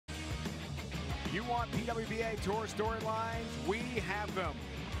You want PWBA Tour storylines? We have them.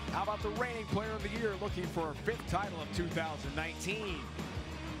 How about the reigning player of the year looking for her 5th title of 2019?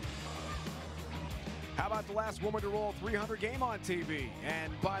 How about the last woman to roll 300 game on TV?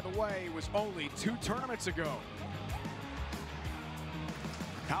 And by the way, it was only 2 tournaments ago.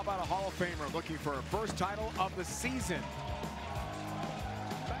 How about a Hall of Famer looking for her 1st title of the season?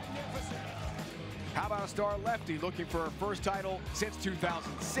 Magnificent. How about a star lefty looking for her 1st title since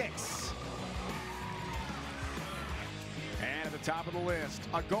 2006? And at the top of the list,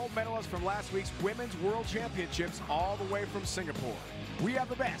 a gold medalist from last week's Women's World Championships all the way from Singapore. We have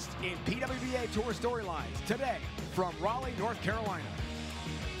the best in PWBA Tour storylines today from Raleigh, North Carolina.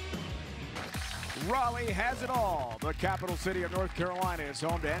 Raleigh has it all. The capital city of North Carolina is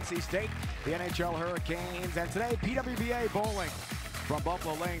home to NC State, the NHL Hurricanes, and today PWBA bowling. From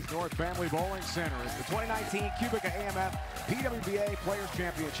Buffalo Lane's North Family Bowling Center is the 2019 Cubica AMF PWBA Players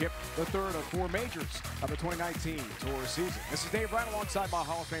Championship, the 3rd of 4 majors of the 2019 Tour season. This is Dave Brown alongside my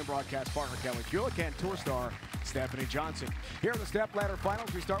Hall of Fame broadcast partner Kelly Kulick and Tour star Stephanie Johnson. Here are the step ladder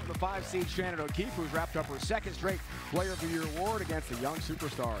finals. We start with the 5-seed Shannon O'Keefe, who's wrapped up her 2nd straight Player of the Year award against the young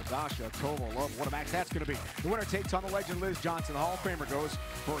superstar Dasha Kovalova. What a match that's going to be. The winner takes on the legend Liz Johnson. The Hall of Famer goes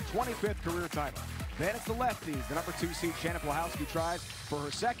for her 25th career title. Then it's the lefties. The number 2 seed Shannon Plahowski tries for her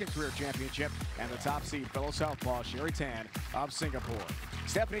 2nd career championship, and the top seed fellow southpaw Sherry Tan of Singapore.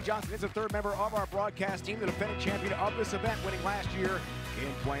 Stephanie Johnson is the 3rd member of our broadcast team, the defending champion of this event, winning last year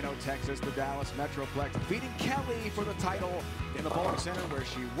in Plano, Texas, the Dallas Metroplex, beating Kelly for the title in the bowling center where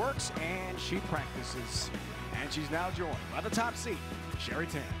she works and she practices. And she's now joined by the top seed, Sherry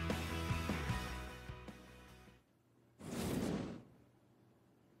Tan.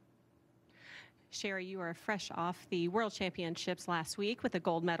 Sherry, you are fresh off the World Championships last week with a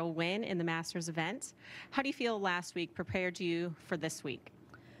gold medal win in the Masters event. How do you feel last week prepared you for this week?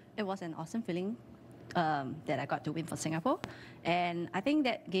 It was an awesome feeling that I got to win for Singapore. And I think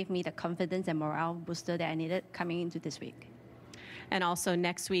that gave me the confidence and morale booster that I needed coming into this week. And also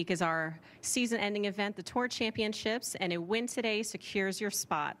next week is our season-ending event, the Tour Championships, and a win today secures your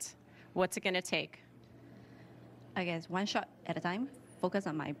spot. What's it going to take? I guess one shot at a time, focus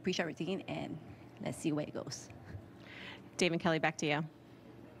on my pre-shot routine, and let's see where it goes. Dave and Kelly, back to you.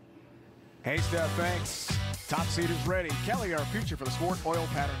 Hey, Steph, thanks. Top seed is ready. Kelly, our future for the sport, oil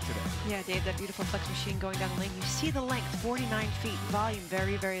pattern today. Yeah, Dave, that beautiful flex machine going down the lane. You see the length, 49 feet, volume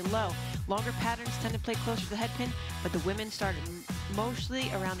very, very low. Longer patterns tend to play closer to the head pin, but the women started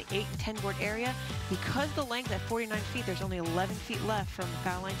mostly around the 8 and 10 board area. Because the length at 49 feet, there's only 11 feet left from the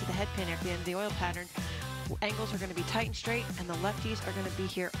foul line to the head pin at the end of the oil pattern. Angles are going to be tight and straight, and the lefties are going to be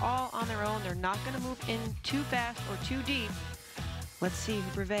here all on their own. They're not going to move in too fast or too deep. Let's see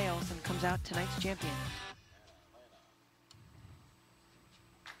who prevails and comes out tonight's champion.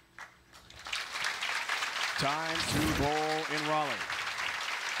 Time to bowl in Raleigh.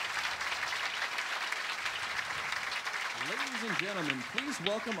 Ladies and gentlemen, please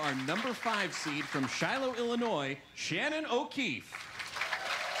welcome our number 5 seed from Shiloh, Illinois, Shannon O'Keefe.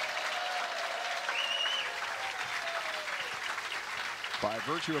 By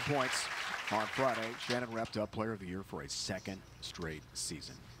virtue of points, on Friday, Shannon wrapped up Player of the Year for a 2nd straight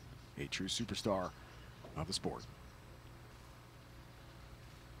season. A true superstar of the sport.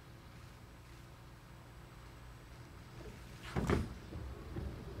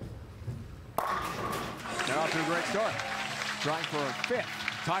 Now off to a great start. Trying for her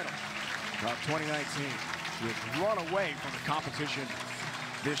 5th title of 2019. She has run away from the competition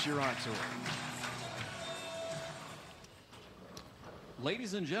this year on tour.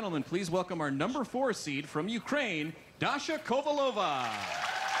 Ladies and gentlemen, please welcome our number 4 seed from Ukraine, Dasha Kovalova.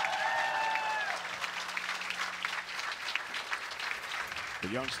 The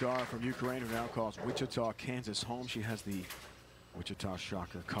young star from Ukraine who now calls Wichita, Kansas home. She has the Wichita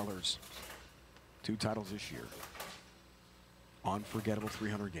Shocker colors. 2 titles this year. Unforgettable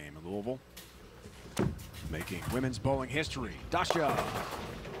 300 game in Louisville. Making women's bowling history. Dasha.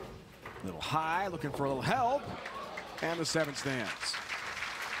 A little high, looking for a little help. And the 7 stands.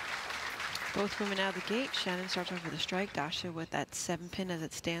 Both women out of the gate. Shannon starts off with a strike. Dasha with that 7 pin as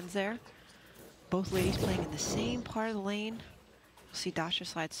it stands there. Both ladies playing in the same part of the lane. We'll see Dasha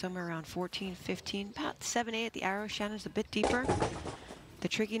slide somewhere around 14, 15, about 7-8 at the arrow. Shannon's a bit deeper. The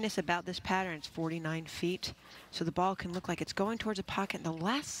trickiness about this pattern is 49 feet. So the ball can look like it's going towards a pocket in the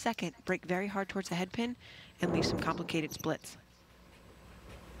last second, break very hard towards the head pin, and leave some complicated splits.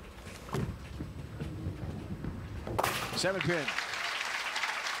 7 pin.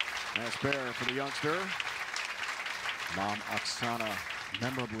 Nice pair for the youngster. Mom Oksana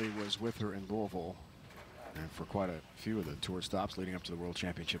memorably was with her in Louisville and for quite a few of the tour stops leading up to the World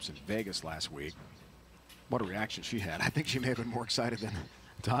Championships in Vegas last week. What a reaction she had. I think she may have been more excited than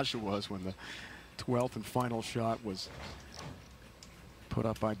Dasha was when the 12th and final shot was put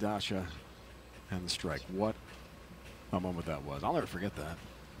up by Dasha and the strike. What a moment that was. I'll never forget that.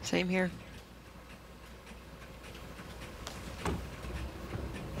 Same here.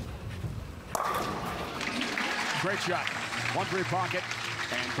 Great shot. 1-3 pocket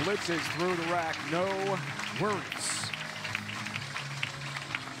and blitzes through the rack. No worries.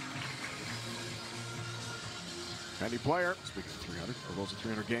 Any player, speaking of 300, or those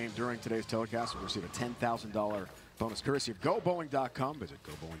 300 game during today's telecast will receive a $10,000 bonus courtesy of GoBowling.com. Visit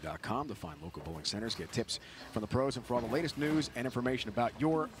GoBowling.com to find local bowling centers, get tips from the pros, and for all the latest news and information about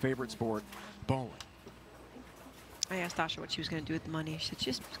your favorite sport, bowling. I asked Dasha what she was going to do with the money. She said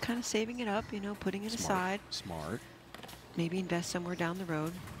just kind of saving it up, you know, putting it aside. Smart. Maybe invest somewhere down the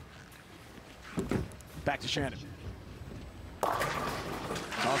road. Back to Shannon.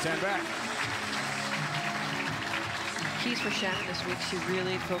 All 10 back. Keys for Shannon this week, she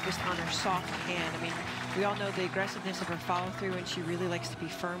really focused on her soft hand. I mean, we all know the aggressiveness of her follow-through, and she really likes to be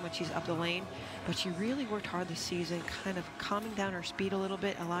firm when she's up the lane. But she really worked hard this season, kind of calming down her speed a little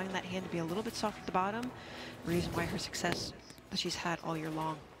bit, allowing that hand to be a little bit soft at the bottom. Reason why her success that she's had all year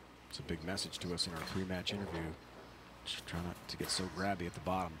long. It's a big message to us in our pre-match interview. Just try not to get so grabby at the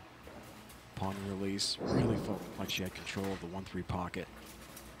bottom. Upon release, really felt like she had control of the 1-3 pocket.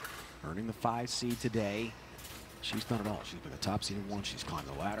 Earning the 5 seed today. She's done it all. She's been the top seed in 1. She's climbed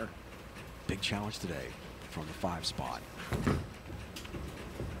the ladder. Big challenge today from the 5 spot.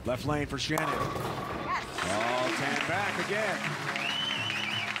 Left lane for Shannon. Yes. All 10 back again.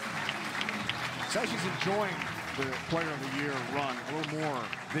 So she's enjoying the Player of the Year run a little more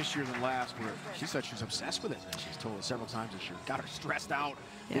this year than last, where she said she's obsessed with it. And she's told us several times this year, got her stressed out.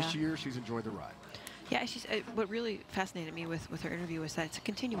 Yeah. This year, she's enjoyed the ride. Yeah, she's, what really fascinated me with her interview was that it's a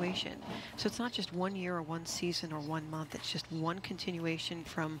continuation. So it's not just 1 year or 1 season or 1 month. It's just one continuation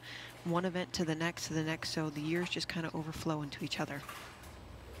from one event to the next to the next. So the years just kind of overflow into each other.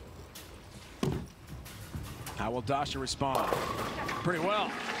 How will Dasha respond? Pretty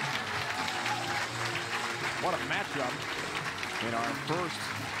well. What a matchup in our first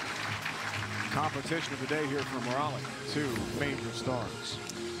competition of the day here from Raleigh. 2 major stars.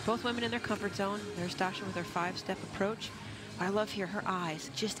 Both women in their comfort zone. There's Dasha with her 5-step approach. I love here her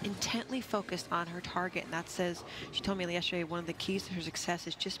eyes just intently focused on her target, and that says, she told me yesterday, one of the keys to her success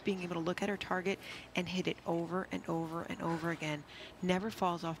is just being able to look at her target and hit it over and over and over again. Never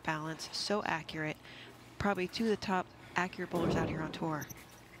falls off balance, so accurate. Probably 2 of the top accurate bowlers out here on tour.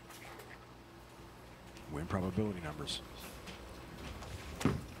 Win probability numbers.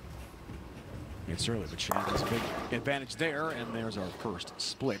 It's early, but Shannon has a big advantage there, and there's our first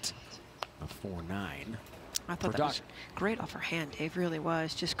split of 4-9. I thought that was great off her hand. Dave really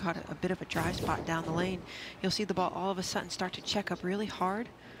was. Just caught a bit of a dry spot down the lane. You'll see the ball all of a sudden start to check up really hard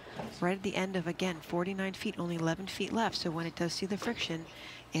right at the end of, again, 49 feet, only 11 feet left. So when it does see the friction,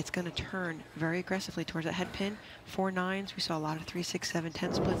 it's going to turn very aggressively towards that head pin. 4 9s. We saw a lot of 3, 6, 7,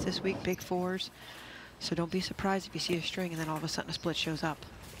 10 splits this week, big 4s. So don't be surprised if you see a string and then all of a sudden a split shows up.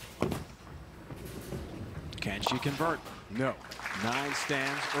 Can she convert? No. 9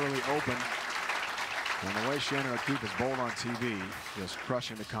 stands early open. And the way Shannon O'Keefe has bowled on TV, just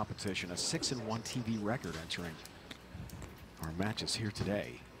crushing the competition. A 6-1 TV record entering our matches here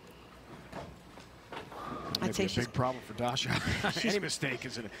today. I'd say a big problem for Dasha. Any mistake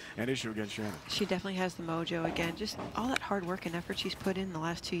is an issue against Shannon. She definitely has the mojo again. Just all that hard work and effort she's put in the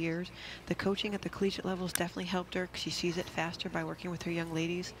last 2 years. The coaching at the collegiate level has definitely helped her, because she sees it faster by working with her young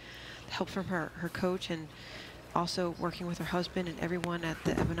ladies. The help from her coach, and also working with her husband and everyone at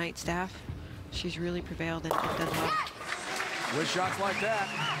the Ebonite staff. She's really prevailed and done well. With shots like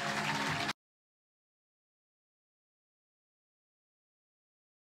that.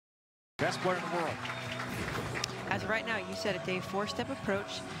 Best player in the world. As of right now, you said a Dave 4-step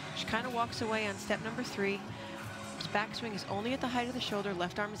approach. She kind of walks away on step number 3. His backswing is only at the height of the shoulder.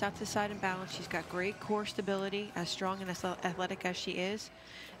 Left arm is out to the side and balanced. She's got great core stability, as strong and as athletic as she is.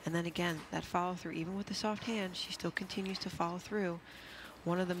 And then again, that follow through, even with the soft hand, she still continues to follow through.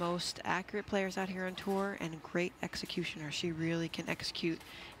 One of the most accurate players out here on tour, and a great executioner. She really can execute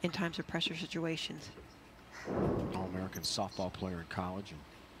in times of pressure situations. All-American softball player in college, and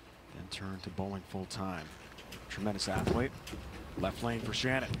then turned to bowling full-time. Tremendous athlete. Left lane for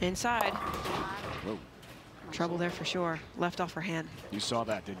Shannon. Inside. Whoa. Trouble there for sure. Left off her hand. You saw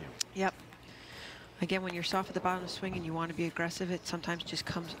that, didn't you? Yep. Again, when you're soft at the bottom of the swing and you want to be aggressive, it sometimes just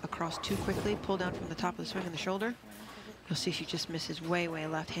comes across too quickly. Pull down from the top of the swing in the shoulder. You'll see she just misses way, way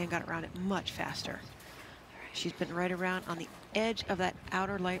left. Hand got around it much faster. She's been right around on the edge of that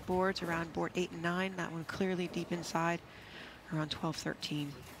outer light boards around board 8 and 9. That one clearly deep inside around 12,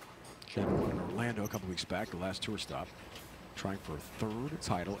 13. She had won in Orlando a couple weeks back, the last tour stop, trying for a third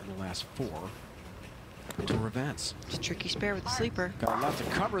title in the last 4 tour events. It's a tricky spare with the sleeper. Got a lot to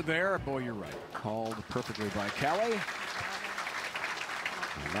cover there. Boy, you're right. Called perfectly by Kelly.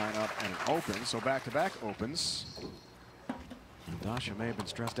 Line up and it opens, so back-to-back opens. And Dasha may have been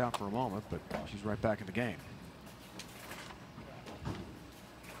stressed out for a moment, but she's right back in the game.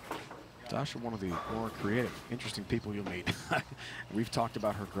 Dasha, one of the more creative, interesting people you'll meet. We've talked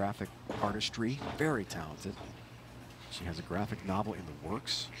about her graphic artistry, very talented. She has a graphic novel in the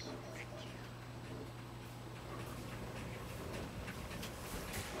works.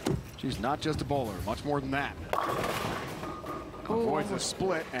 She's not just a bowler, much more than that. Avoids a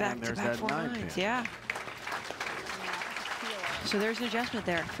split, and there's that 9 pin. Yeah. So there's an adjustment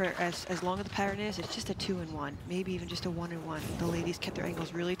there for as long as the pattern is. It's just a 2 and 1, maybe even just a 1 and 1. The ladies kept their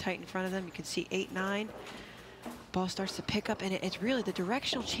angles really tight in front of them. You can see 8, 9. Ball starts to pick up, and it's really the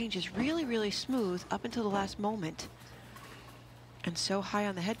directional change is really, really smooth up until the last moment. And so high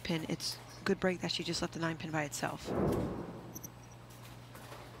on the head pin, it's a good break that she just left the 9 pin by itself.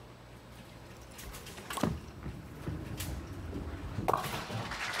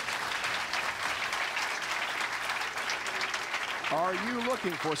 Are you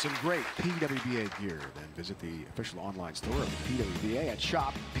looking for some great PWBA gear? Then visit the official online store of the PWBA at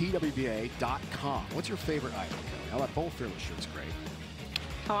shoppwbba.com. What's your favorite item, Kelly? How about Bowl Fearless shirts? Great.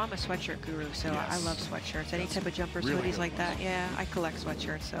 Oh, I'm a sweatshirt guru, so yes. I love sweatshirts. Any type of jumpers, really hoodies like that. Yeah, I collect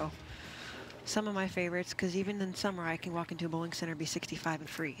sweatshirts, so some of my favorites, because even in summer, I can walk into a bowling center, be 65 and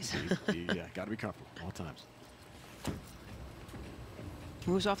freeze. Yeah, got to be comfortable all times.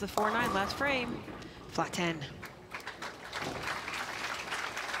 Moves off the 4-9, last frame. Flat 10.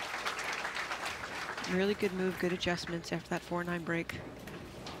 Really good move, good adjustments after that 4-9 break.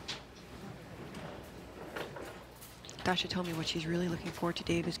 Dasha told me what she's really looking forward to,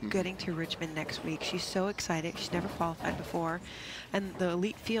 Dave, is getting to Richmond next week. She's so excited. She's never qualified before. And the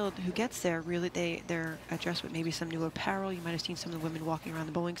elite field who gets there, really, they're dressed with maybe some new apparel. You might have seen some of the women walking around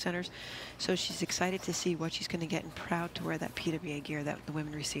the bowling centers. So she's excited to see what she's going to get and proud to wear that PWBA gear that the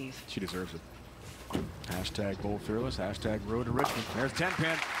women receive. She deserves it. Hashtag Bowl Fearless, hashtag Road to Richmond. There's 10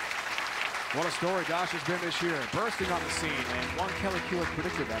 pin. What a story Dasha's been this year, bursting on the scene, and one Kelly Kulick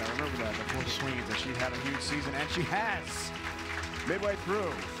predicted that. I remember that before the Queens, that she'd have a huge season, and she has. Midway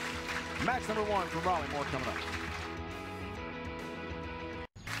through, match number 1 from Raleigh. More coming up.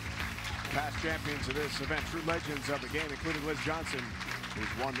 Past champions of this event, true legends of the game, including Liz Johnson, who's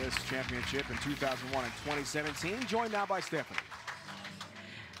won this championship in 2001 and 2017, joined now by Stephanie.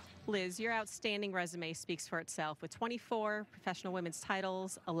 Liz, your outstanding resume speaks for itself with 24 professional women's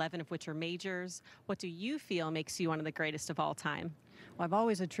titles, 11 of which are majors. What do you feel makes you one of the greatest of all time? Well, I've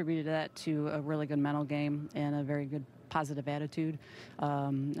always attributed that to a really good mental game and a very good positive attitude.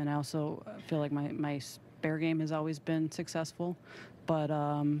 And I also feel like my spare game has always been successful. But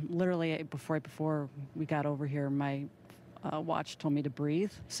literally before we got over here, my watch told me to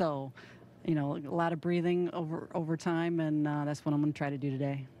breathe. So, you know, a lot of breathing over time, and that's what I'm going to try to do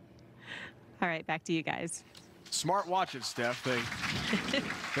today. All right, back to you guys. Smart watches, Steph. They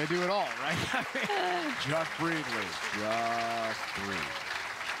do it all, right? Just breathe, Liz. Just breathe.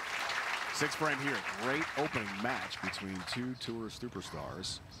 6th frame here. Great opening match between 2 tour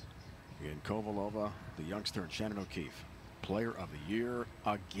superstars in Kovalova, the youngster, and Shannon O'Keefe. Player of the year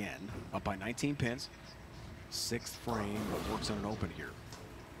again. Up by 19 pins. 6th frame, but works on an open here.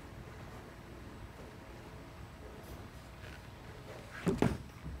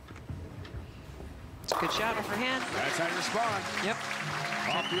 It's a good shot off her hand. That's how you respond. Yep.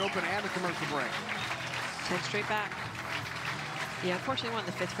 Off the open and the commercial break. 10 straight back. Yeah, unfortunately, one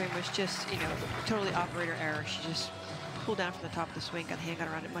in the 5th frame was just, you know, totally operator error. She just pulled down from the top of the swing, got the hand got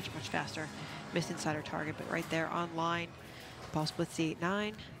around it much, much faster. Missed inside her target, but right there on line. Ball splits the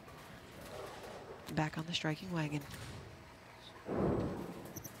 8-9. Back on the striking wagon.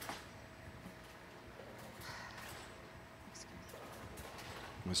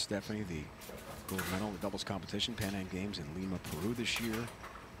 With Stephanie, the gold medal in the doubles competition, Pan Am Games in Lima, Peru this year.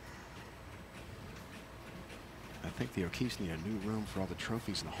 I think the O'Keefes need a new room for all the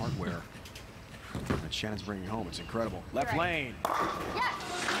trophies and the hardware that Shannon's bringing home. It's incredible. Left lane. Yes.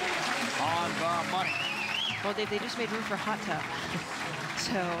 On the money. Well, they just made room for a hot tub.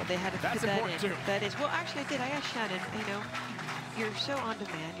 So they had to fit that in. Too. That is, well, actually I did. I asked Shannon, you know, you're so on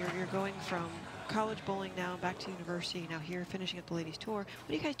demand. You're going from college bowling now back to university, now here finishing up the ladies tour. What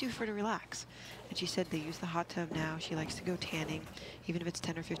do you guys do to relax? And she said they use the hot tub now. She likes to go tanning, even if it's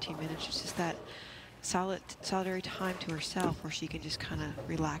 10 or 15 minutes. It's just that solitary time to herself where she can just kind of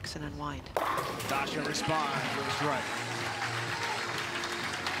relax and unwind. Dasha responds with a strike.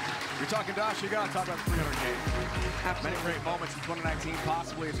 You're talking Dasha, you gotta talk about the 300 game. Absolutely. Many great moments in 2019,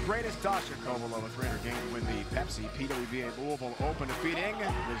 possibly its greatest. Dasha Kovalova, 300 game to win the Pepsi PWBA Louisville Open, defeating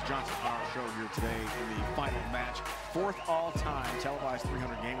Liz Johnson on our show here today in the final match. 4th all-time televised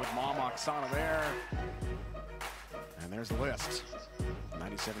 300 game with Mom Oksana there. And there's the list.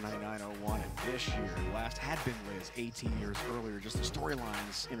 97, 99, 01, and this year. The last had been Liz 18 years earlier. Just the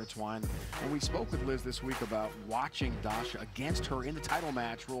storylines intertwined. And we spoke with Liz this week about watching Dasha against her in the title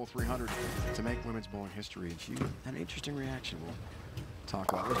match, Roll 300, to make women's bowling history. And she had an interesting reaction we'll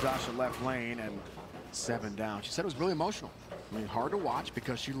talk about. Liz Dasha left lane and 7 down. She said it was really emotional. I mean, hard to watch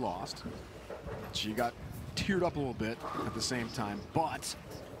because she lost. She got teared up a little bit at the same time, but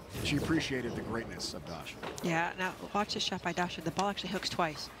she appreciated the greatness of Dasha. Yeah, now watch this shot by Dasha. The ball actually hooks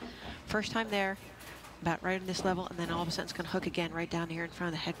twice. First time there, about right on this level, and then all of a sudden it's going to hook again right down here in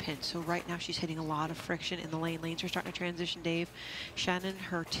front of the head pin. So right now she's hitting a lot of friction in the lane. Lanes are starting to transition, Dave. Shannon,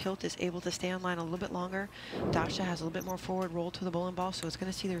 her tilt is able to stay on line a little bit longer. Dasha has a little bit more forward roll to the bowling ball, so it's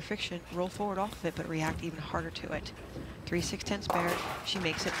going to see the friction, roll forward off of it, but react even harder to it. 3-6-10 spare. She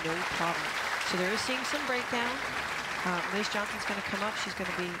makes it no problem. So there is seeing some breakdown. Liz Johnson's going to come up. She's going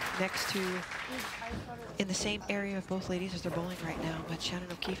to be next to, in the same area of both ladies as they're bowling right now. But Shannon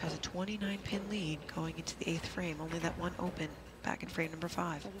O'Keefe has a 29-pin lead going into the 8th frame. Only that one open back in frame number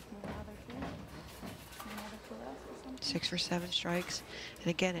 5. 6 for 7 strikes.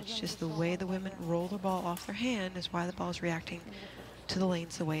 And again, it's just the way the women roll the ball off their hand is why the ball is reacting to the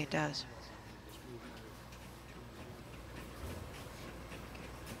lanes the way it does.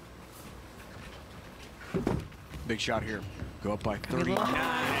 Big shot here. Go up by 39.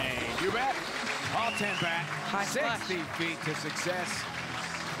 You bet. All 10 back. 60 feet to success.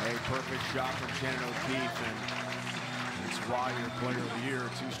 A perfect shot from Shannon O'Keefe. And it's why you're player of the year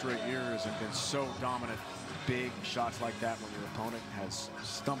 2 straight years and been so dominant. Big shots like that when your opponent has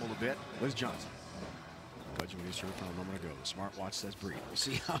stumbled a bit. Liz Johnson. Legend released her from a moment ago. The smartwatch says breathe. We'll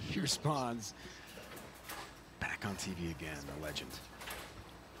see how she responds. Back on TV again, the legend.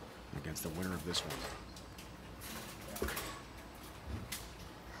 Against the winner of this one.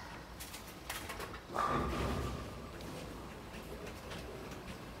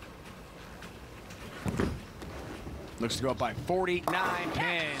 Looks to go up by 49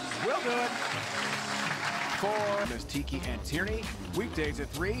 pins. Will do it for Ms. Tiki and Tierney. Weekdays at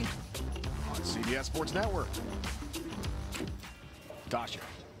 3 on CBS Sports Network. Dasha.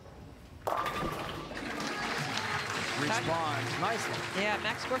 Responds nicely. Yeah,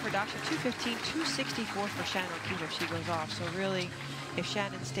 max score for Dasha, 215, 264 for Shannon O'Keefe if she goes off. So really, if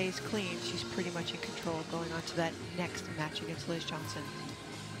Shannon stays clean, she's pretty much in control going on to that next match against Liz Johnson.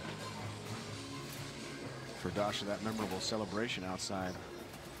 For Dasha, that memorable celebration outside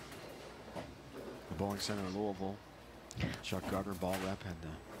the bowling center in Louisville. Chuck Gardner, ball rep, had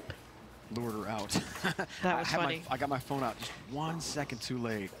lured her out. That was funny. I got my phone out just 1 second too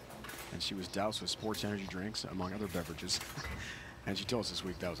late. And she was doused with sports energy drinks, among other beverages. And she told us this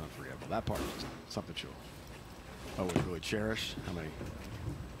week that was unforgettable. That part was something she'll always really cherish. How many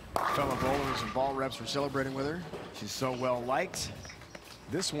fellow bowlers and ball reps were celebrating with her. She's so well liked.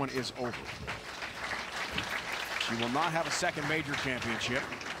 This one is over. She will not have a second major championship.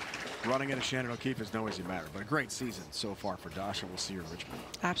 Running into Shannon O'Keefe is no easy matter, but a great season so far for Dasha. We'll see her in Richmond.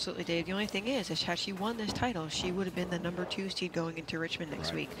 Absolutely, Dave. The only thing is had she won this title, she would have been the number 2 seed going into Richmond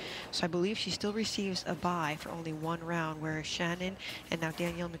next week. So I believe she still receives a bye for only 1 round, whereas Shannon and now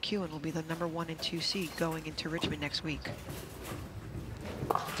Danielle McEwen will be the number 1 and 2 seed going into Richmond next week.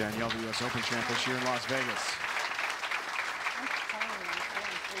 Danielle, the U.S. Open champ this year in Las Vegas.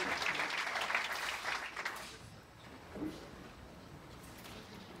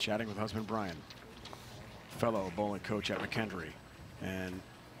 Chatting with husband Brian, fellow bowling coach at McKendree, and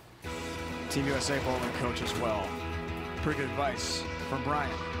Team USA bowling coach as well. Pretty good advice from Brian.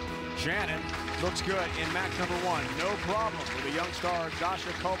 Shannon looks good in match number 1. No problem with the young star Dasha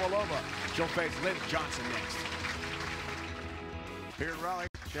Kovalova. She'll face Liz Johnson next. Here in Raleigh,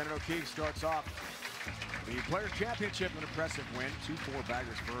 Shannon O'Keefe starts off the Players' Championship, an impressive win. 2-4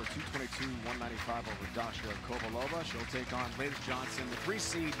 baggers for her, 222-195 over Dasha Kovalova. She'll take on Liz Johnson, the 3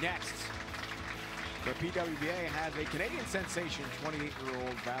 seed next. The PWBA has a Canadian sensation,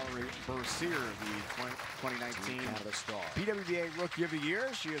 28-year-old Valerie Bercier, the 2019 Canada star. PWBA Rookie of the Year.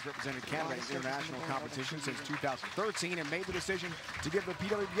 She has represented Canada in international competition since 2013 and made the decision to give the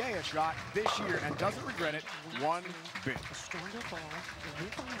PWBA a shot this year and doesn't regret it one bit.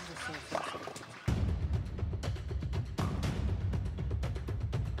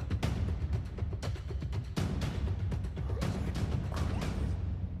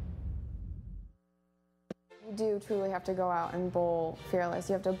 You do truly have to go out and bowl fearless.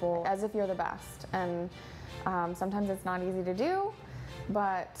 You have to bowl as if you're the best. And sometimes it's not easy to do,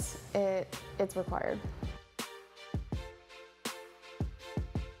 but it's required.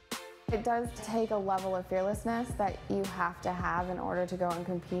 It does take a level of fearlessness that you have to have in order to go and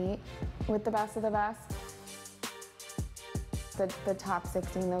compete with the best of the best. The top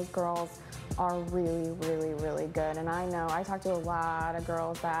 16, those girls are really, really, really good. And I know, I talk to a lot of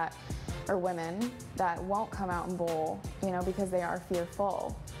girls that, or women, that won't come out and bowl, you know, because they are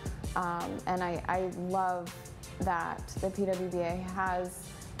fearful. And I love that the PWBA has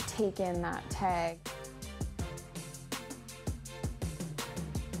taken that tag.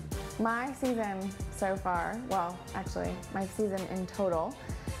 My season so far, well, actually, my season in total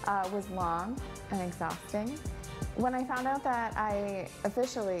was long and exhausting. When I found out that I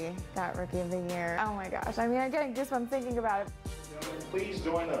officially got Rookie of the Year, oh my gosh, I mean, I'm getting goosebumps thinking about it. Gentlemen, please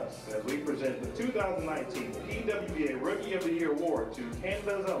join us as we present the 2019 PWBA Rookie of the Year Award to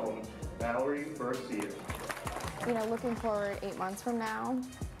Canada's own Valerie Garcia. You know, looking forward 8 months from now,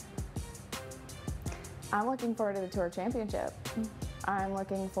 I'm looking forward to the Tour Championship. I'm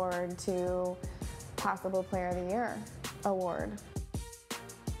looking forward to possible Player of the Year award.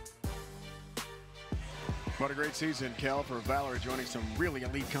 What a great season, Kel, for Valerie, joining some really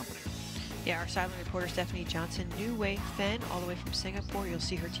elite company. Yeah, our sideline reporter Stephanie Johnson, New Wei Fen, all the way from Singapore. You'll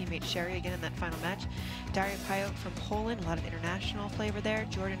see her teammate Sherry again in that final match. Daria Payot from Poland, a lot of international flavor there.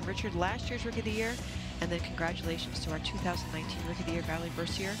 Jordan Richard, last year's Rookie of the Year. And then congratulations to our 2019 Rookie of the Year, Valerie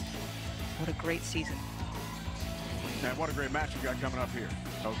Garcia. What a great season. And what a great match we got coming up here.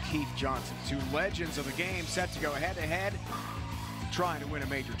 O'Keefe Johnson, two legends of the game, set to go head-to-head, trying to win a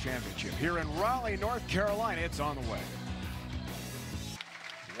major championship. Here in Raleigh, North Carolina, it's on the way.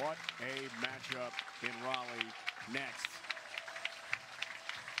 What a matchup in Raleigh next.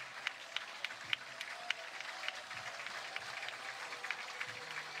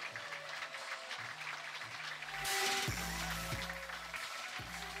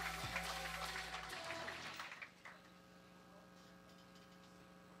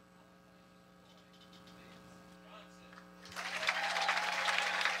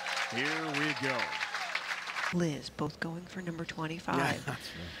 Here we go. Liz, both going for number 25. Yeah, that's right.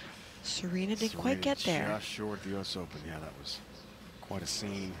 Serena didn't quite get there. Just short at the U.S. Open. Yeah, that was quite a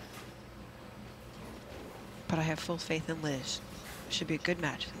scene. But I have full faith in Liz. Should be a good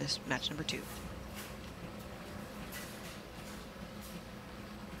match in this match number 2.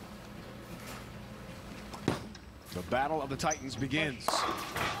 The battle of the Titans begins.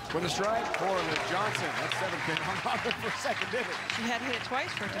 With a strike for Liz Johnson. That 7-pin hung on for a second, didn't it? She had to hit it twice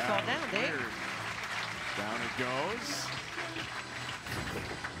for it to fall down, Dave. Down it goes.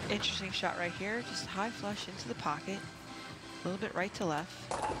 Interesting shot right here. Just high flush into the pocket. A little bit right to left.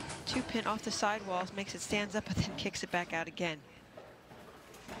 2-pin off the sidewalls, makes it stands up, but then kicks it back out again.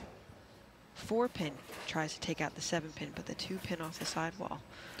 4-pin tries to take out the 7-pin, but the 2-pin off the sidewall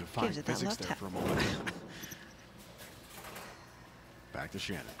gives it that left tap. For a moment. Back to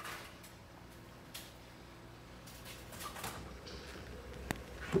Shannon.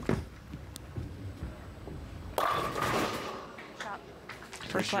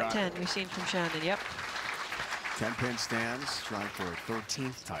 First flat 10 we've seen from Shannon, yep. 10-pin stands, trying for a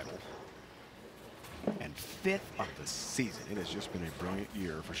 13th title. And 5th of the season. It has just been a brilliant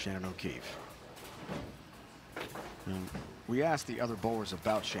year for Shannon O'Keefe. And we asked the other bowlers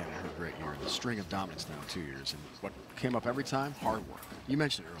about Shannon, her great year, the string of dominance now in 2 years. And what came up every time? Hard work. You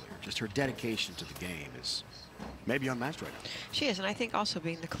mentioned it earlier. Just her dedication to the game is maybe unmatched right now. She is, and I think also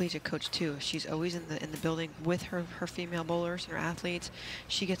being the collegiate coach too. She's always in the building with her female bowlers and her athletes.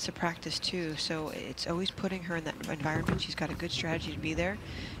 She gets to practice too, so it's always putting her in that environment. She's got a good strategy to be there.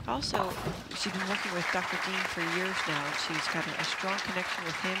 Also, she's been working with Dr. Dean for years now, and she's got a strong connection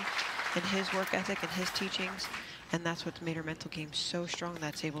with him and his work ethic and his teachings. And that's what's made her mental game so strong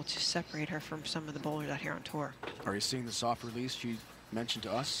that's able to separate her from some of the bowlers out here on tour. Are you seeing the soft release she mentioned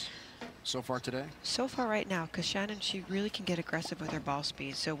to us so far today? So far right now, because Shannon, she really can get aggressive with her ball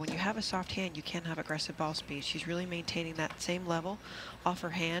speed. So when you have a soft hand, you can have aggressive ball speed. She's really maintaining that same level off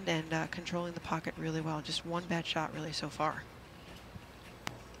her hand and controlling the pocket really well. Just one bad shot really so far.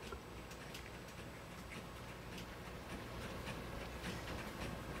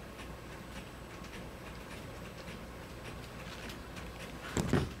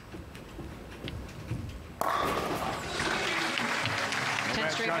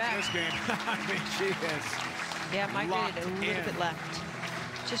 This game. I mean, she is. Yeah, migrated a little bit left.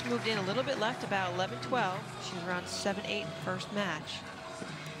 Just moved in a little bit left, about 11-12. She was around 7-8 first match.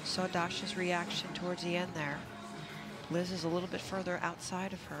 Saw Dasha's reaction towards the end there. Liz is a little bit further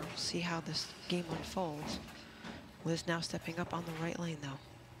outside of her. See how this game unfolds. Liz now stepping up on the right lane, though.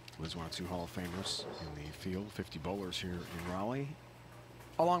 Liz, one of 2 Hall of Famers in the field, 50 bowlers here in Raleigh,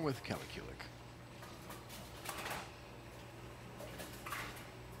 along with Kelly Kulick.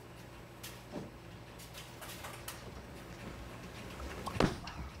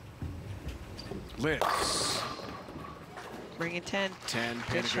 Liz. Bringing 10. 10,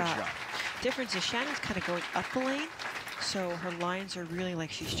 good shot. Difference is Shannon's kind of going up the lane, so her lines are really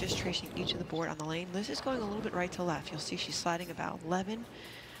like she's just tracing each of the board on the lane. Liz is going a little bit right to left. You'll see she's sliding about 11,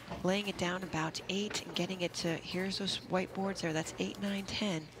 laying it down about 8, and getting it to, here's those white boards there. That's 8, 9,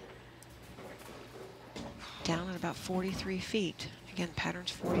 10. Down at about 43 feet. Again, patterns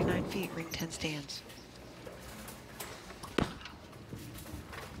 49 feet, ring 10 stands.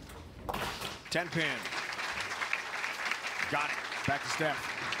 10 pin. Got it. Back to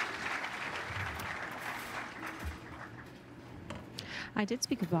Steph. I did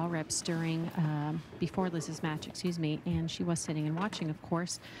speak with ball reps during, before Liz's match, excuse me, and she was sitting and watching, of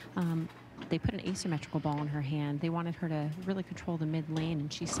course. They put an asymmetrical ball in her hand. They wanted her to really control the mid lane,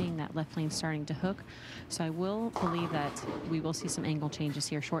 and she's seeing that left lane starting to hook. So I will believe that we will see some angle changes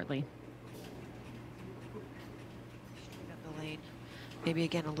here shortly. Straight up the lane. Maybe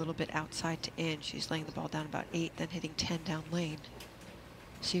again a little bit outside to in. She's laying the ball down about 8, then hitting 10 down lane.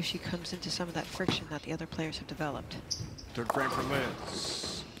 See if she comes into some of that friction that the other players have developed. Third frame for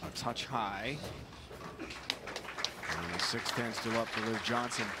Liz. A touch high. And the 6-10 still up for Liz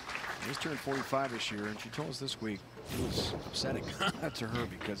Johnson. Liz turned 45 this year, and she told us this week it was upsetting to her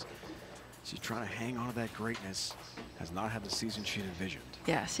because she's trying to hang on to that greatness. Has not had the season she envisioned.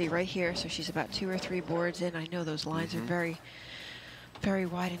 Yeah, see right here. So she's about 2 or 3 boards in. I know those lines are very, very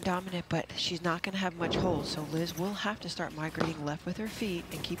wide and dominant, but she's not going to have much hold. So Liz will have to start migrating left with her feet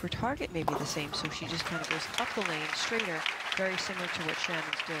and keep her target maybe the same. So she just kind of goes up the lane, straighter, very similar to what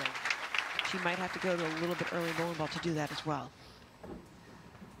Shannon's doing. She might have to go to a little bit early bowling ball to do that as well.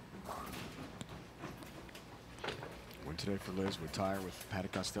 Win today for Liz would tie her with Patty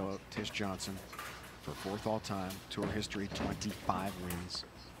Costello, Tish Johnson for 4th all-time. Tour history, 25 wins.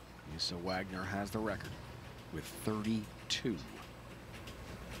 Lisa Wagner has the record with 32.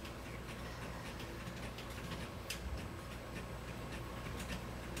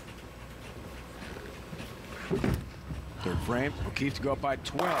 Third frame, O'Keefe to go up by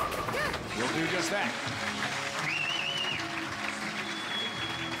 12. He'll do just that.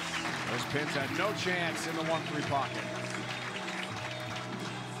 Those pins had no chance in the 1-3 pocket.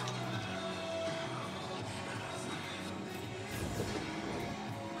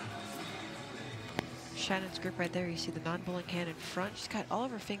 Shannon's grip right there. You see the non-bowling hand in front. She's got all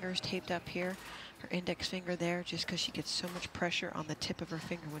of her fingers taped up here. Her index finger there just because she gets so much pressure on the tip of her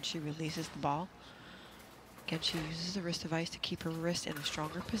finger when she releases the ball. Again, she uses the wrist device to keep her wrist in a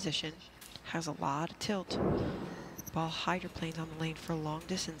stronger position. Has a lot of tilt. Ball hydroplanes on the lane for a long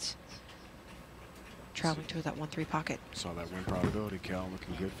distance. Traveling to that 1-3 pocket. Saw that win probability, Kel.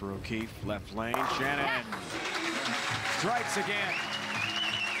 Looking good for O'Keefe. Left lane, Shannon. Strikes again.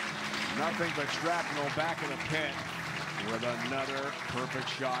 Nothing but shrapnel back in the pit with another perfect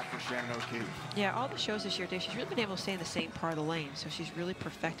shot for Shannon O'Keefe. Yeah, all the shows this year, Dave, she's really been able to stay in the same part of the lane. So she's really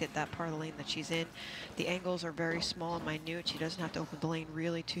perfected that part of the lane that she's in. The angles are very small and minute. She doesn't have to open the lane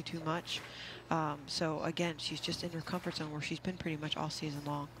really too much. So again, she's just in her comfort zone where she's been pretty much all season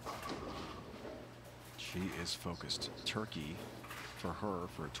long. She is focused. Turkey for her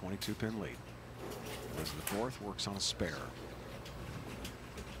for a 22-pin lead. Liz the 4th works on a spare.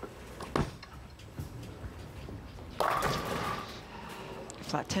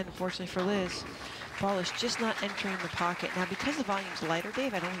 Flat 10, unfortunately for Liz. Ball is just not entering the pocket. Now, because the volume's lighter,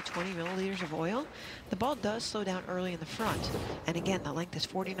 Dave, at only 20 milliliters of oil, the ball does slow down early in the front. And again, the length is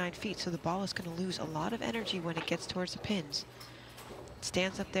 49 feet, so the ball is going to lose a lot of energy when it gets towards the pins. It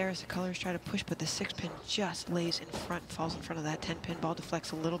stands up there as the colors try to push, but the 6-pin just lays in front, falls in front of that 10-pin. Ball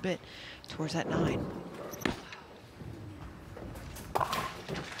deflects a little bit towards that 9.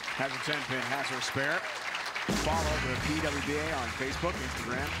 Has her 10-pin, has her spare. Follow the PWBA on Facebook,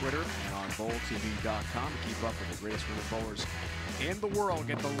 Instagram, Twitter, and on bowltv.com to keep up with the greatest women bowlers in the world.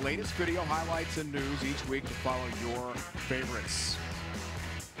 Get the latest video highlights and news each week to follow your favorites.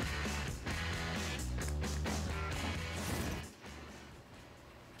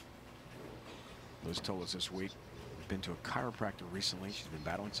 Liz told us this week, been to a chiropractor recently. She's been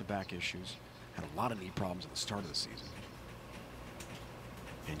battling some back issues, had a lot of knee problems at the start of the season.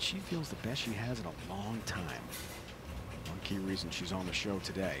 And she feels the best she has in a long time. One key reason she's on the show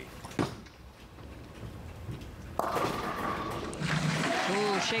today.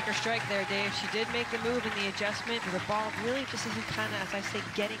 Ooh, shaker strike there, Dave. She did make the move in the adjustment, but the ball really just isn't kind of, as I say,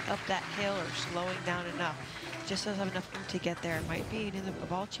 getting up that hill or slowing down enough. Just doesn't have enough room to get there. It might be in the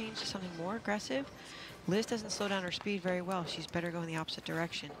ball change to something more aggressive. Liz doesn't slow down her speed very well. She's better going the opposite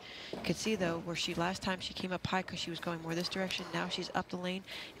direction. You could see, though, where last time she came up high because she was going more this direction. Now she's up the lane,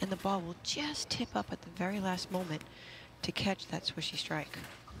 and the ball will just tip up at the very last moment to catch that swishy strike.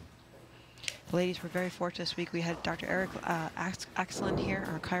 The ladies were very fortunate this week. We had Dr. Eric Axelin here,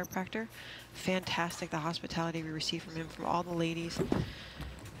 our chiropractor. Fantastic, the hospitality we received from him, from all the ladies.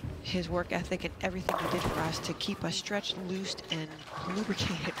 His work ethic and everything he did for us to keep us stretched, loosed, and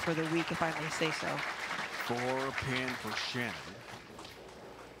lubricated for the week, if I may say so. 4-pin for Shannon.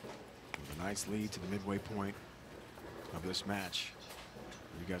 With a nice lead to the midway point of this match.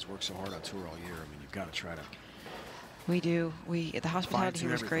 You guys work so hard on tour all year. I mean, you've got to try to. We do. The hospitality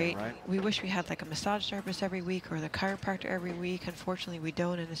here was great. Right? We wish we had like a massage therapist every week or the chiropractor every week. Unfortunately, we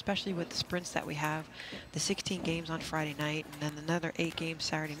don't, and especially with the sprints that we have, the 16 games on Friday night, and then another 8 games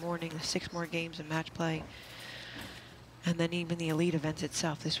Saturday morning, the 6 more games in match play, and then even the elite events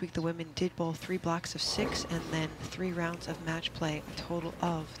itself. This week, the women did bowl 3 blocks of 6 and then 3 rounds of match play, a total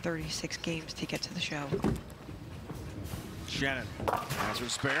of 36 games to get to the show. Shannon has her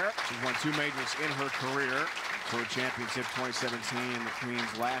spare. She's won 2 majors in her career. Tour Championship 2017 and the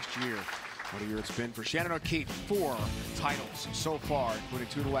Queens last year. What a year it's been for Shannon O'Keefe. 4 titles so far, including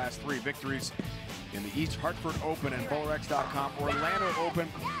 2 of the last 3 victories in the East Hartford Open and BowlerX.com Orlando Open.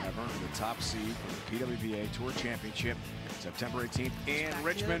 Have earned the top seed for the PWBA Tour Championship September 18th in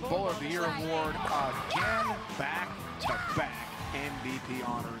Richmond. Bowler of the Year award again, back-to-back MVP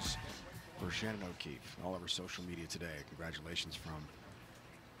honors for Shannon O'Keefe. All over social media today. Congratulations from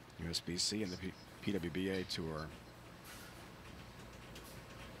USBC and the PWBA Tour.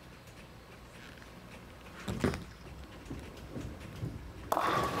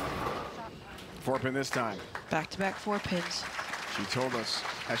 Four pin this time. Back-to-back 4 pins. She told us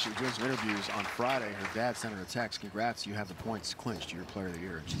as she was doing some interviews on Friday, her dad sent her a text, "Congrats, you have the points clinched. You're player of the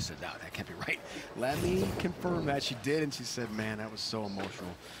year." And she said, "No, that can't be right. Let me confirm that." She did, and she said, "Man, that was so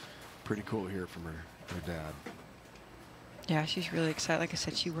emotional." Pretty cool to hear from her dad. Yeah, she's really excited. Like I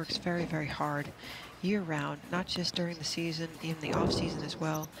said, she works very, very hard year-round, not just during the season, in the off-season as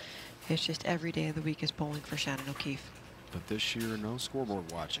well. It's just every day of the week is bowling for Shannon O'Keefe. But this year, no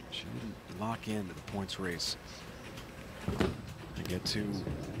scoreboard watching. She didn't lock into the points race to get too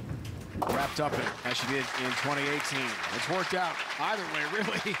wrapped up in it, as she did in 2018. It's worked out either way,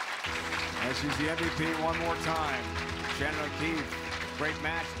 really. As she's the MVP one more time. Shannon O'Keefe. Great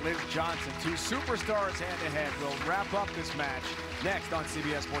match. Liz Johnson, 2 superstars head-to-head. We'll wrap up this match next on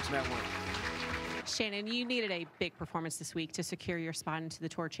CBS Sports Network. Shannon, you needed a big performance this week to secure your spot into the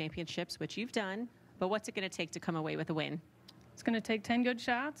Tour Championships, which you've done. But what's it going to take to come away with a win? It's going to take 10 good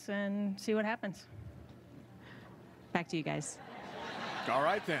shots and see what happens. Back to you guys. All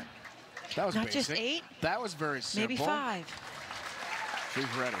right, then. That was Not basic. just 8? That was very simple. Maybe 5.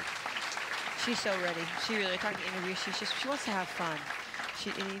 She's ready. She's so ready. She really, talking to interviews, she wants to have fun.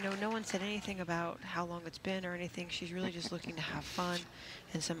 No one said anything about how long it's been or anything. She's really just looking to have fun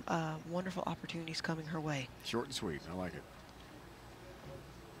and some wonderful opportunities coming her way. Short and sweet. I like it.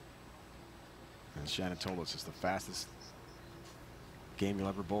 And Shannon told us it's the fastest game you'll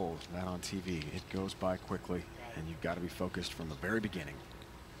ever bowl. Not on TV. It goes by quickly, and you've got to be focused from the very beginning.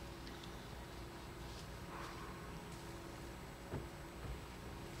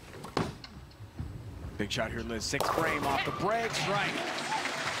 Big shot here, Liz. 6th frame off the break. Strike.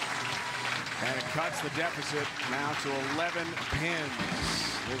 And it cuts the deficit now to 11 pins.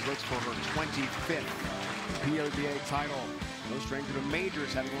 Liz looks for her 25th PWBA title. No stranger to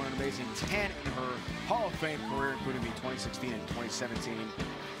majors, having won an amazing 10 in her Hall of Fame career, including the 2016 and 2017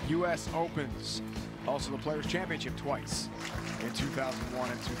 U.S. Opens. Also the Players' Championship twice in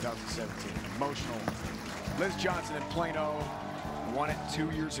 2001 and 2017. Emotional. Liz Johnson in Plano won it 2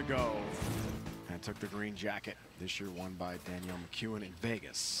 years ago and took the green jacket. This year won by Danielle McEwen in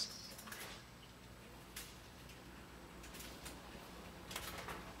Vegas.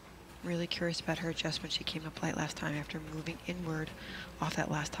 Really curious about her adjustment. She came up light last time after moving inward off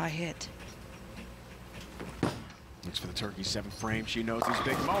that last high hit. Looks for the turkey, 7th frame. She knows these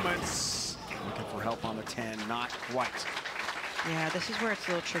big moments. Looking for help on the 10, not quite. Yeah, this is where it's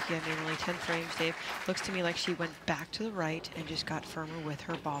a little tricky. I mean, only 10 frames, Dave. Looks to me like she went back to the right and just got firmer with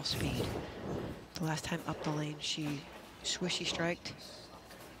her ball speed. The last time up the lane, she swishy striked.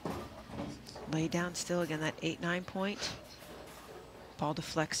 Laid down still again, that 8-9 point. Ball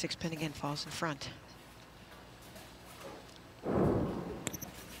deflects, 6 pin again, falls in front.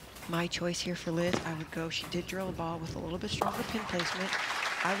 My choice here for Liz, I would go, she did drill a ball with a little bit stronger pin placement.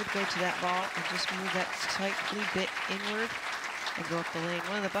 I would go to that ball and just move that slightly bit inward and go up the lane.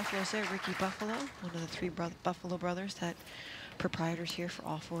 One of the Buffaloes there, Ricky Buffalo, one of the 3 Buffalo brothers, that proprietors here for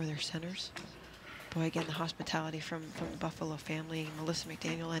all 4 of their centers. Boy, again, the hospitality from the Buffalo family, Melissa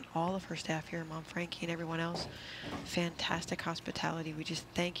McDaniel and all of her staff here, Mom Frankie and everyone else. Fantastic hospitality. We just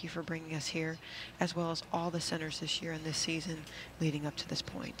thank you for bringing us here, as well as all the centers this year and this season leading up to this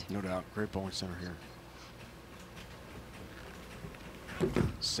point. No doubt. Great bowling center here.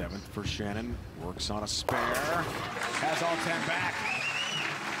 7th for Shannon. Works on a spare. Has all 10 back.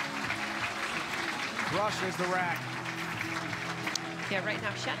 Crushes the rack. Yeah, right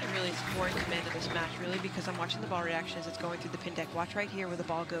now Shannon really is more in command of this match, really, because I'm watching the ball reaction as it's going through the pin deck. Watch right here where the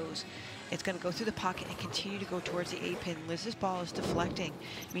ball goes. It's going to go through the pocket and continue to go towards the 8 pin. Liz's ball is deflecting.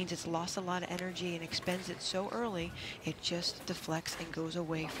 It means it's lost a lot of energy and expends it so early, it just deflects and goes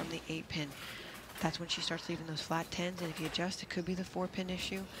away from the 8 pin. That's when she starts leaving those flat 10s, and if you adjust, it could be the 4 pin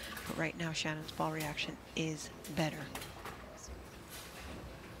issue. But right now, Shannon's ball reaction is better.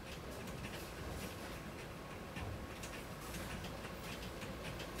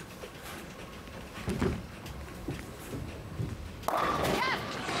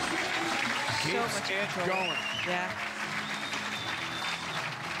 Keeps it going. Yeah.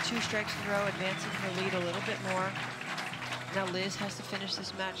 2 strikes in a row, advancing her lead a little bit more. Now Liz has to finish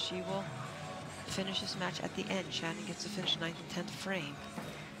this match. She will finish this match at the end. Shannon gets to finish 9th and 10th frame.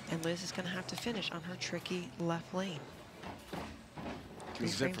 And Liz is going to have to finish on her tricky left lane.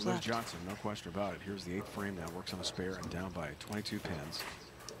 This is it for Liz Johnson, no question about it. Here's the 8th frame now. Works on a spare and down by 22 pins.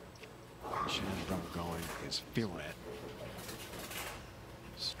 Shannon's double going, is feeling it.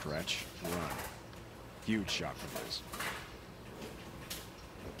 Stretch, run. Huge shot from Liz.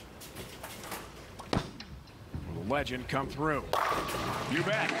 Will the legend come through? You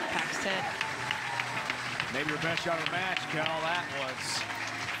bet. Packs 10. Maybe your best shot of the match, Kel. That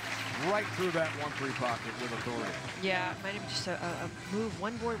was right through that 1-3 pocket with authority. Yeah, might have been just a move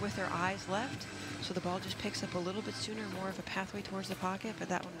one board with her eyes left, so the ball just picks up a little bit sooner, more of a pathway towards the pocket, but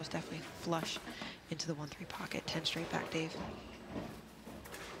that one was definitely flush into the 1-3 pocket. 10 straight back, Dave.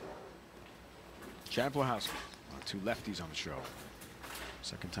 Chad Blahowski, 2 lefties on the show.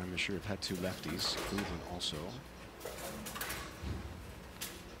 Second time this year we've had 2 lefties. Cleveland also.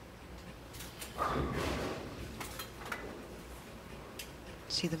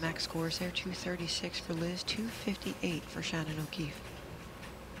 See the max scores there, 236 for Liz, 258 for Shannon O'Keefe.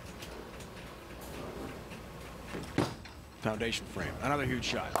 Foundation frame, another huge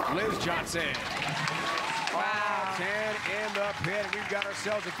shot. Liz Johnson. Wow. 10 in the pin. We've got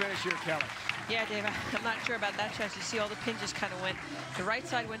ourselves a finish here, Kelly. Yeah, Dave, I'm not sure about that shot. You see all the pins just kind of went, the right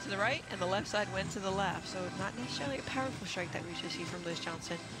side went to the right and the left side went to the left. So not necessarily a powerful strike that we should see from Liz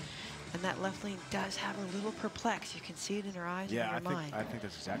Johnson. And that left lane does have her a little perplexed. You can see it in her eyes and in her mind. I think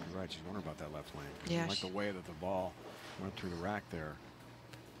that's exactly right. She's wondering about that left lane. Yeah, I like the way that the ball went through the rack there.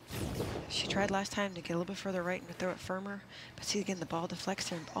 She tried last time to get a little bit further right and to throw it firmer. But see, again, the ball deflects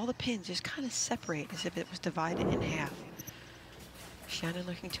there. And all the pins just kind of separate as if it was divided in half. Shannon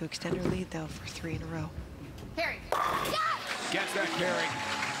looking to extend her lead, though, for 3 in a row. Carry. Gets that carry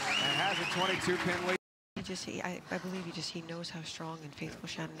and has a 22-pin lead. I believe he knows how strong and faithful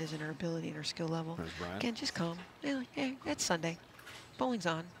Shannon is in her ability and her skill level. Again, just calm. Yeah, it's Sunday. Bowling's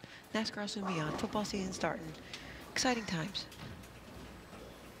on. NASCAR will soon be on. Football season starting. Exciting times.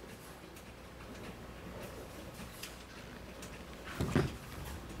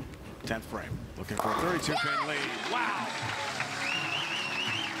 Tenth frame. Looking for a 32-pin lead. Wow.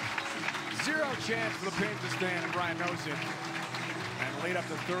 0 chance for the pins to stand, and Brian knows it. And lead up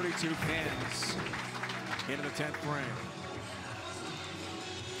to 32 pins into the 10th frame.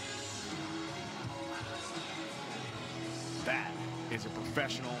 That is a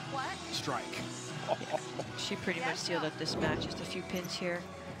professional strike. Yeah, she pretty much sealed up this match. Just a few pins here.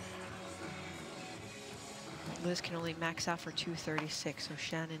 Liz can only max out for 236, so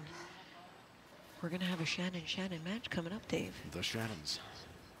Shannon, we're going to have a Shannon match coming up, Dave. The Shannons.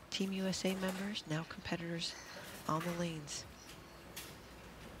 Team USA members, now competitors on the lanes.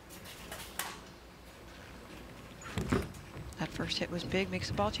 That first hit was big, makes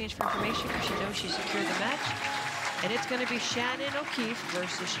a ball change for information because she knows she secured the match. And it's going to be Shannon O'Keefe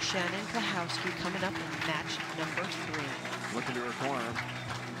versus Shannon Blahowski coming up in match number 3. Looking to her corner.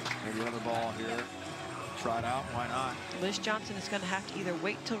 Maybe another ball here. Try it out, why not? Liz Johnson is going to have to either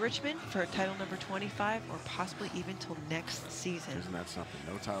wait till Richmond for title number 25 or possibly even till next season. Isn't that something?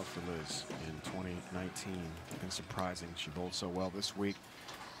 No title for Liz in 2019. Been surprising. She bowled so well this week.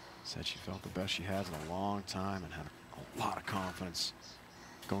 Said she felt the best she has in a long time and had a lot of confidence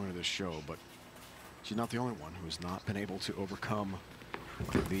going into this show. But she's not the only one who has not been able to overcome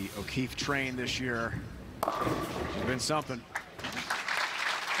The O'Keefe train this year. She's been something.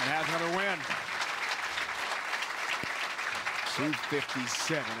 And has another win.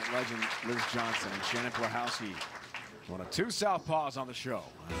 257 at legend Liz Johnson and Shannon Plahowski. One of 2 southpaws on the show.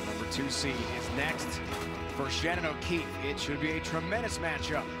 Number 2 seed is next for Shannon O'Keefe. It should be a tremendous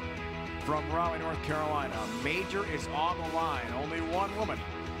matchup from Raleigh, North Carolina. A major is on the line. Only one woman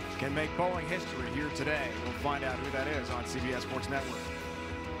can make bowling history here today. We'll find out who that is on CBS Sports Network.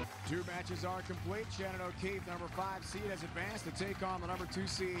 2 matches are complete. Shannon O'Keefe, number 5 seed, has advanced to take on the number 2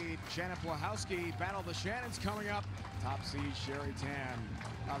 seed, Shannon Plahowski. Battle of the Shannons coming up. Top seed Sherry Tan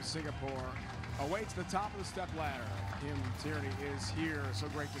of Singapore awaits the top of the step ladder. Kim Tierney is here. So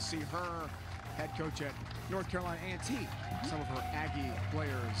great to see her. Head coach at North Carolina A&T. Some of her Aggie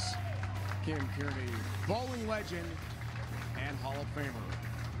players. Kim Tierney, bowling legend and Hall of Famer.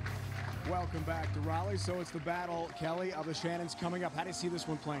 Welcome back to Raleigh. So it's the battle, Kelly, of the Shannons coming up. How do you see this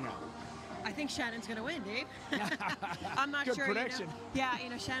one playing out? I think Shannon's going to win, Dave. I'm not Good sure. prediction.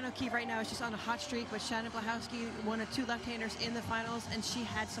 Shannon O'Keefe right now is just on a hot streak, but Shannon Plahowski, one of 2 left-handers in the finals, and she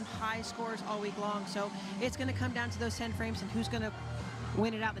had some high scores all week long. So it's going to come down to those 10 frames and who's going to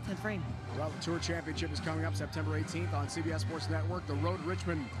win it out in the 10th frame. Well, the Tour Championship is coming up September 18th on CBS Sports Network. The road to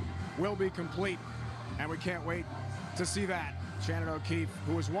Richmond will be complete, and we can't wait to see that. Shannon O'Keefe,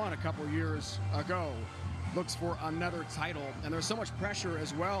 who has won a couple years ago, looks for another title, and there's so much pressure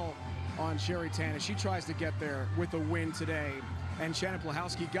as well on Sherry Tan as she tries to get there with a win today. And Shannon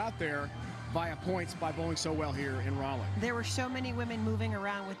Plahowski got there via points by bowling so well here in Raleigh. There were so many women moving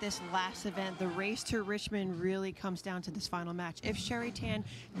around with this last event. The race to Richmond really comes down to this final match. If Sherry Tan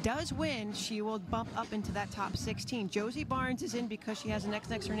does win, she will bump up into that top 16. Josie Barnes is in because she has an X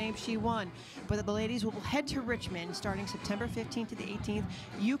next to her name. She won. But the ladies will head to Richmond starting September 15th to the 18th.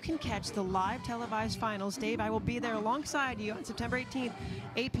 You can catch the live televised finals. Dave, I will be there alongside you on September 18th,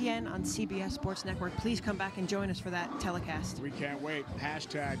 8 p.m. on CBS Sports Network. Please come back and join us for that telecast. We can't wait.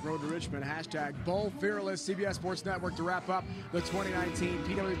 Hashtag Road to Richmond. Hashtag Bowl Fearless. CBS Sports Network to wrap up the 2019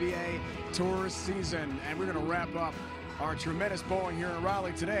 PWBA Tour season. And we're going to wrap up our tremendous bowling here in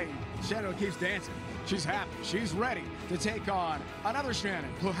Raleigh today. Shannon keeps dancing. She's happy. She's ready to take on another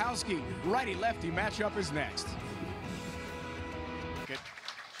Shannon. Plahowski, righty-lefty matchup is next. Look at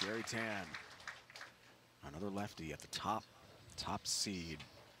Sherry Tan. Another lefty at the top seed.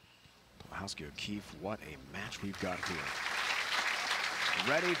 Plahowski O'Keefe, what a match we've got here.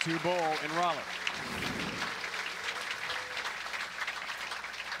 Ready to bowl in Raleigh.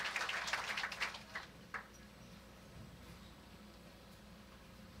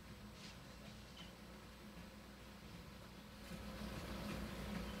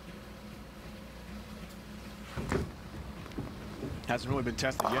 Hasn't really been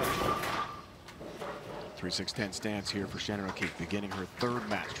tested yet. 3-6-10 stance here for Shannon O'Keefe, beginning her 3rd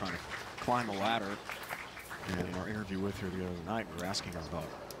match, trying to climb the ladder. And in our interview with her the other night, we were asking her about,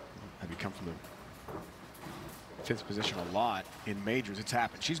 have you come from the 5th position a lot in majors? It's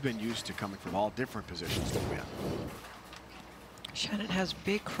happened. She's been used to coming from all different positions to win. Shannon has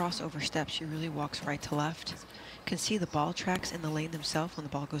big crossover steps. She really walks right to left. Can see the ball tracks in the lane themselves when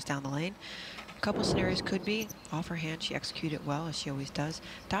the ball goes down the lane. A couple scenarios could be off her hand. She executed well, as she always does.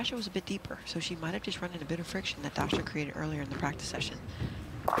 Dasha was a bit deeper, so she might have just run into a bit of friction that Dasha created earlier in the practice session.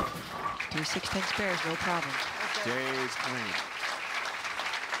 3-6-10 spares, no problem. Stays clean.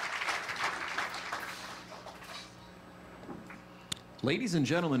 Ladies and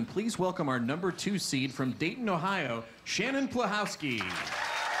gentlemen, please welcome our number 2 seed from Dayton, Ohio, Shannon Plahowski.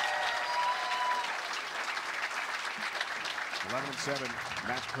 11-7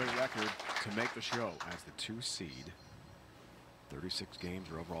 match play record to make the show as the 2 seed. 36 games,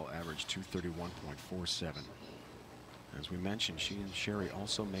 her overall average 231.47. As we mentioned, she and Sherry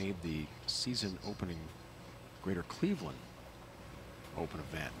also made the season opening Greater Cleveland Open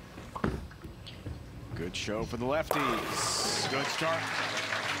event. Good show for the lefties. Good start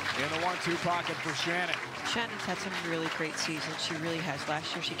in the 1-2 pocket for Shannon. Shannon's had some really great seasons. She really has.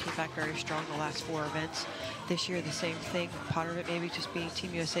 Last year, she came back very strong the last 4 events. This year, the same thing. Part of it maybe just being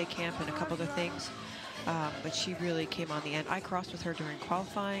Team USA camp and a couple other things. But she really came on the end. I crossed with her during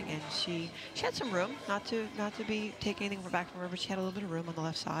qualifying, and she had some room, not to be taking anything back from her, but she had a little bit of room on the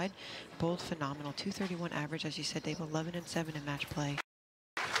left side. Bowled phenomenal, 231 average, as you said, Dave, 11-7 in match play.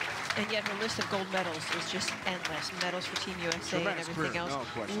 And yet her list of gold medals is just endless. Medals for Team USA and everything else.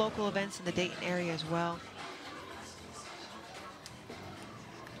 No local events in the Dayton area as well.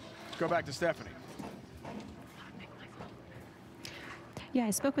 Let's go back to Stephanie. Yeah,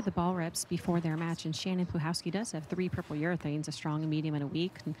 I spoke with the ball reps before their match, and Shannon Puhowski does have 3 purple urethanes, a strong, a medium, and a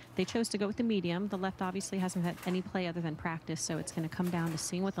weak. And they chose to go with the medium. The left obviously hasn't had any play other than practice, so it's going to come down to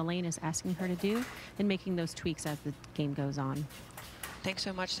seeing what the lane is asking her to do and making those tweaks as the game goes on. Thanks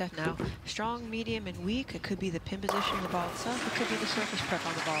so much, Steph. Now, strong, medium, and weak. It could be the pin position of the ball itself. It could be the surface prep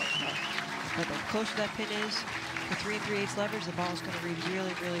on the ball itself. But the closer that pin is, with 3 3/8 leverage, the ball is going to read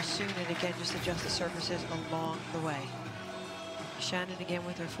really, really soon. And again, just adjust the surfaces along the way. Shannon again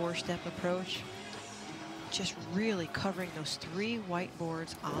with her 4-step approach, just really covering those 3 white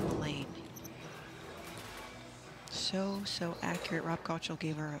boards on the lane. So accurate. Rob Gottschall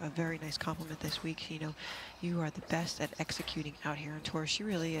gave her a very nice compliment this week. You know, you are the best at executing out here on tour. She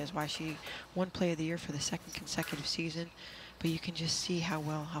really is. Why she won Play of the Year for the 2nd consecutive season. But you can just see how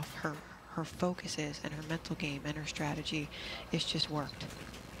well her focus is, and her mental game and her strategy is just worked.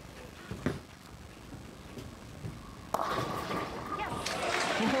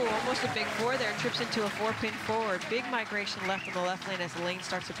 Ooh, almost a big 4 there, trips into a 4-pin forward. Big migration left on the left lane as the lane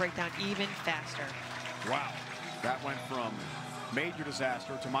starts to break down even faster. Wow, that went from major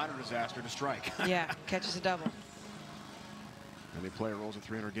disaster to minor disaster to strike. Yeah, catches a double. Any player rolls a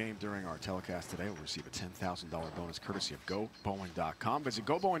 300 game during our telecast today will receive a $10,000 bonus courtesy of GoBowling.com. Visit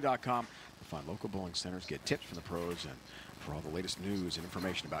GoBowling.com to find local bowling centers, get tips from the pros, and for all the latest news and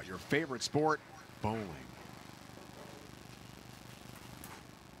information about your favorite sport, bowling.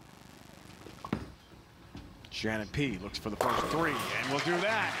 Shannon P. looks for the first 3 and will do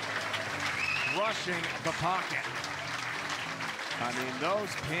that. Rushing the pocket. I mean, those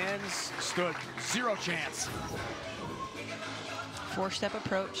pins stood 0 chance. 4-step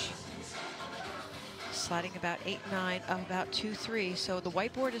approach. Sliding about 8-9, up about 2-3. So the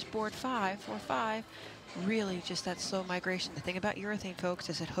whiteboard is board 5, 4-5. Really just that slow migration. The thing about urethane, folks,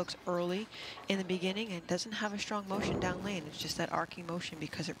 is it hooks early in the beginning and doesn't have a strong motion down lane. It's just that arcing motion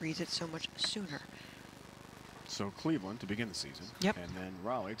because it reads it so much sooner. So Cleveland to begin the season. Yep. And then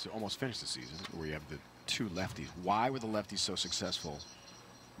Raleigh to almost finish the season, where you have the 2 lefties. Why were the lefties so successful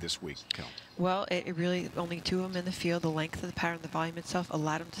this week, Kel? Well, it really only 2 of them in the field. The length of the pattern, the volume itself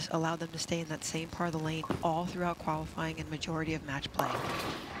allowed them to stay in that same part of the lane all throughout qualifying and majority of match play.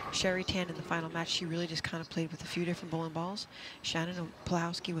 Sherry Tan in the final match, she really just kind of played with a few different bowling balls. Shannon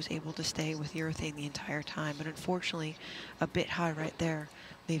Plowski was able to stay with urethane the entire time, but unfortunately a bit high right there,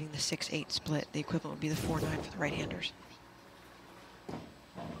 leaving the 6-8 split. The equivalent would be the 4-9 for the right-handers.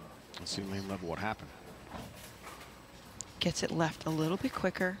 Let's see lane level what happened. Gets it left a little bit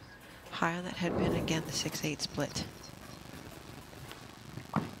quicker, high on that head pin, again the 6-8 split.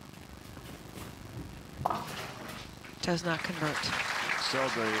 Does not convert. So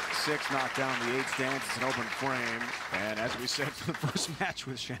the 6 knocked down the 8 stance. It's an open frame. And as we said for the first match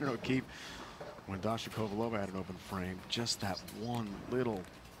with Shannon O'Keefe, when Dasha Kovalova had an open frame, just that one little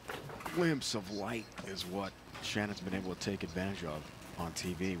glimpse of light is what Shannon's been able to take advantage of on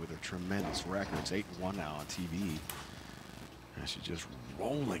TV with her tremendous records. 8-1 now on TV. And she's just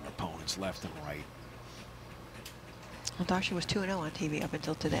rolling opponents left and right. Well, Dasha was 2-0 on TV up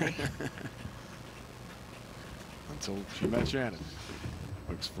until today. Until she met Shannon.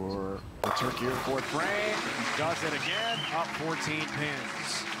 Looks for the turkey or 4th frame. Does it again. Up 14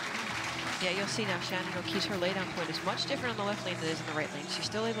 pins. Yeah, you'll see now Shannon O'Keefe's her laydown point is much different on the left lane than it is in the right lane. She's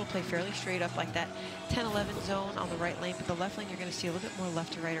still able to play fairly straight up like that 10-11 zone on the right lane, but the left lane you're going to see a little bit more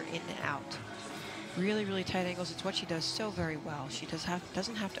left to right or in and out. Really, really tight angles. It's what she does so very well. She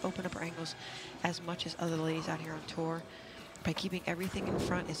doesn't have to open up her angles as much as other ladies out here on tour. By keeping everything in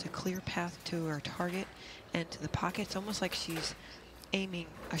front is a clear path to her target and to the pocket. It's almost like she's aiming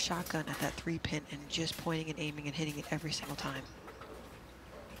a shotgun at that 3-pin and just pointing and aiming and hitting it every single time.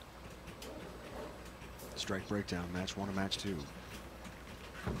 Strike breakdown, match 1 and match 2.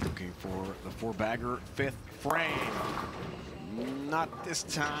 Looking for the 4-bagger, 5th frame. Not this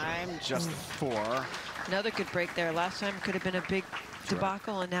time, just the 4. Another good break there. Last time could have been a big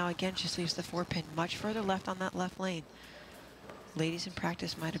debacle, and now again just leaves the 4-pin much further left on that left lane. Ladies in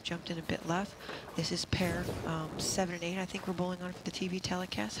practice might have jumped in a bit left. This is pair 7 and 8, I think we're bowling on for the TV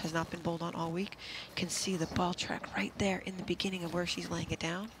telecast. Has not been bowled on all week. You can see the ball track right there in the beginning of where she's laying it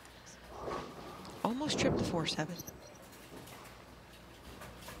down. Almost tripped the 4-7.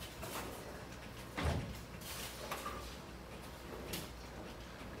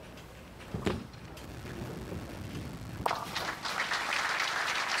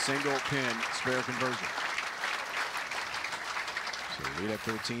 Single pin spare conversion. So lead at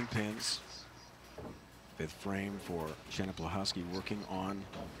 13 pins. 5th frame for Shannon Plowski working on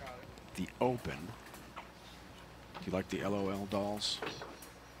the open. Do you like the LOL dolls?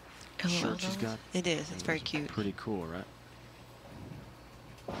 LOL Shirt she's got? It is. It's very cute. Pretty cool, right?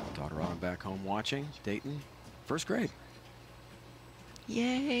 Daughter on back home watching. Dayton, first grade.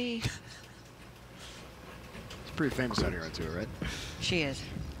 Yay. She's pretty famous out here too, right? She is.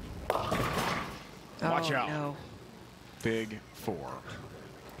 Watch out. No. Big 4.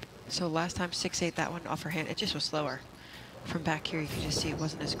 So last time 6-8, that one off her hand, it just was slower. From back here, you can just see it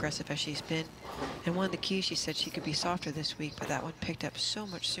wasn't as aggressive as she's been. And one of the keys, she said she could be softer this week, but that one picked up so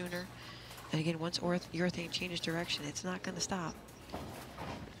much sooner. And again, once urethane changes direction, it's not going to stop.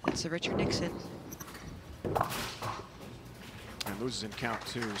 That's the Richard Nixon. And loses in count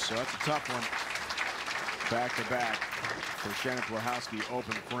 2, so that's a tough one. Back to back for Shannon Plahowski.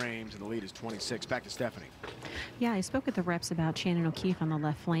 Open frames, and the lead is 26. Back to Stephanie. Yeah, I spoke with the reps about Shannon O'Keefe on the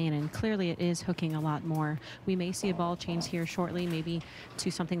left lane, and clearly it is hooking a lot more. We may see a ball change here shortly, maybe to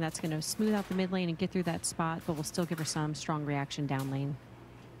something that's going to smooth out the mid lane and get through that spot, but we'll still give her some strong reaction down lane.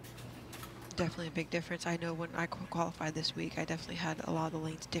 Definitely a big difference. I know when I qualified this week, I definitely had a lot of the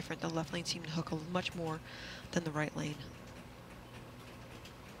lanes different. The left lane seemed to hook much more than the right lane.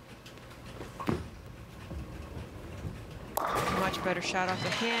 Much better shot off the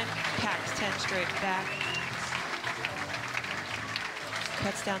hand. Packs 10 straight back.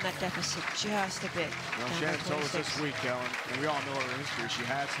 Cuts down that deficit just a bit. Well, Shannon told us this week, Ellen, and we all know her history. She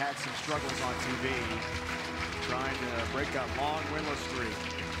has had some struggles on TV, trying to break that long winless streak.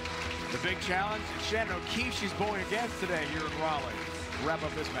 The big challenge, Shannon O'Keefe, she's bowling against today here in Raleigh. We'll wrap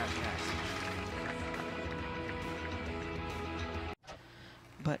up this match next.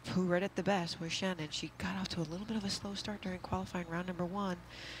 But who read it the best was Shannon. She got off to a little bit of a slow start during qualifying round number 1.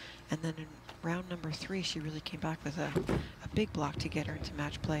 And then in round number 3, she really came back with a big block to get her into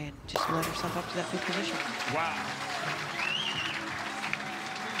match play and just led herself up to that 5th position. Wow.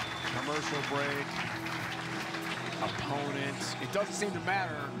 Commercial break. Opponents. It doesn't seem to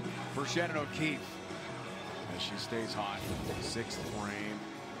matter for Shannon O'Keefe as she stays hot. 6th frame,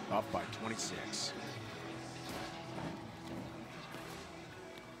 up by 26.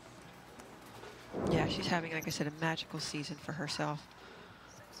 Yeah, she's having, like I said, a magical season for herself.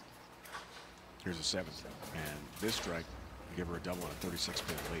 Here's a 7th, and this strike will give her a double on a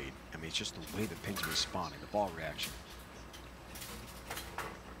 36-pin lead. I mean, it's just the way the pin's responding, the ball reaction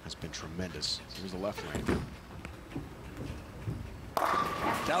has been tremendous. Here's the left lane.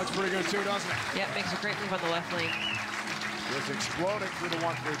 That looks pretty good too, doesn't it? Yeah, makes a great move on the left lane. Just exploding through the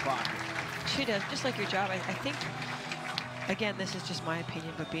 1-3 pocket. She does, just like your job. I think, again, this is just my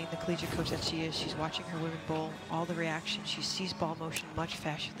opinion, but being the collegiate coach that she is, she's watching her women bowl, all the reaction. She sees ball motion much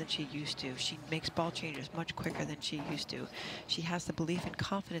faster than she used to. She makes ball changes much quicker than she used to. She has the belief and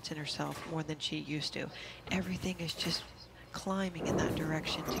confidence in herself more than she used to. Everything is just climbing in that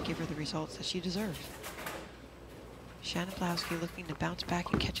direction to give her the results that she deserves. Shannon Plahowski looking to bounce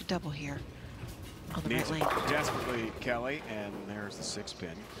back and catch a double here on the right lane. Desperately, Kelly, and there's the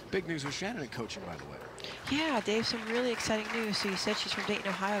 6-pin. Big news with Shannon in coaching, by the way. Yeah, Dave, some really exciting news. So you said she's from Dayton,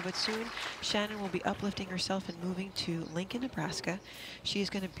 Ohio, but soon Shannon will be uplifting herself and moving to Lincoln, Nebraska. She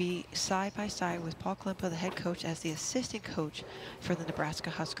is going to be side by side with Paul Klempa, the head coach, as the assistant coach for the Nebraska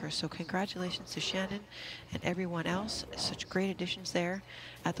Huskers. So congratulations to Shannon and everyone else. Such great additions there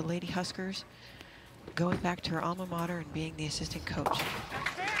at the Lady Huskers, going back to her alma mater and being the assistant coach.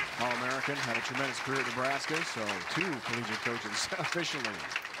 All-American, had a tremendous career at Nebraska, so 2 collegiate coaches officially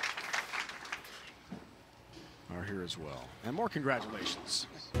are here as well. And more congratulations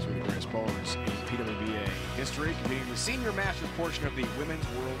to the greatest bowlers in PWBA history, competing in the senior masters portion of the Women's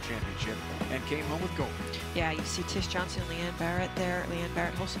World Championship, and came home with gold. Yeah, you see Tish Johnson and Leanne Barrett there. Leanne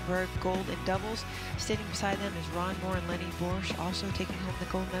Barrett, Holstenberg, gold in doubles. Standing beside them is Ron Moore and Lenny Borsch, also taking home the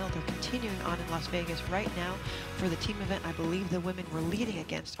gold medal. They're continuing on in Las Vegas right now for the team event. I believe the women were leading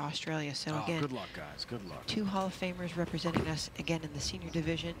against Australia. So again, good luck, guys. Good luck. 2 Hall of Famers representing us again in the senior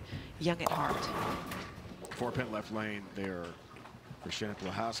division, young at heart. 4-pin left lane there for Shannon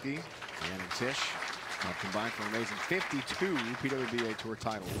Plahowski. And Tish combined for an amazing 52 PWBA Tour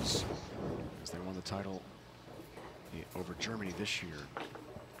titles as they won the title over Germany this year.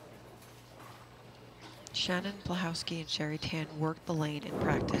 Shannon Plahowski and Sherry Tan worked the lane in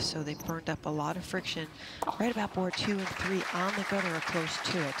practice, so they burned up a lot of friction right about board 2 and 3 on the gutter or close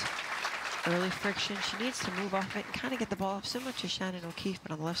to it. Early friction, she needs to move off it and kind of get the ball off, similar to Shannon O'Keefe,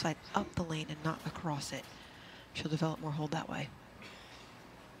 but on the left side up the lane and not across it. She'll develop more hold that way.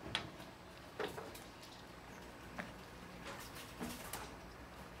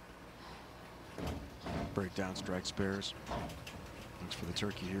 Breakdown strike spares. Looks for the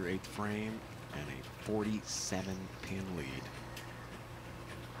turkey here, 8th frame, and a 47-pin lead.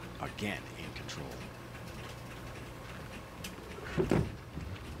 Again in control.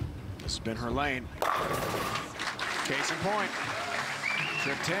 This has been her lane. Case in point.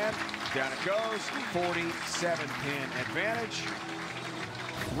 Trip 10, down it goes, 47-pin advantage.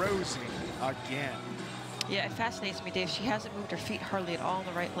 Rosie again. Yeah, it fascinates me, Dave. She hasn't moved her feet hardly at all in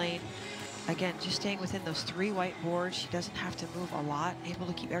the right lane. Again, just staying within those 3 white boards. She doesn't have to move a lot, able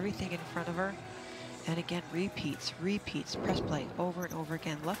to keep everything in front of her. And again, repeats, press play over and over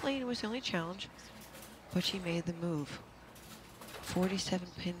again. Left lane was the only challenge, but she made the move.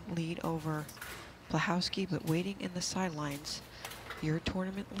 47-pin lead over Blahowski, but waiting in the sidelines. Your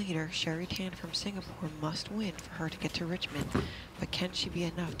tournament leader, Sherry Tan from Singapore, must win for her to get to Richmond. But can she be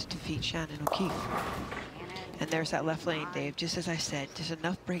enough to defeat Shannon O'Keefe? And there's that left lane, Dave. Just as I said, there's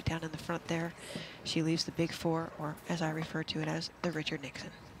enough breakdown in the front there. She leaves the big 4, or as I refer to it as, the Richard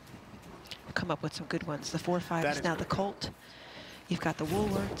Nixon. Come up with some good ones. The 4-5 is now the Colt. You've got the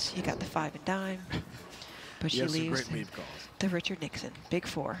Woolworths. You got the 5 and dime. But she leaves the Richard Nixon, big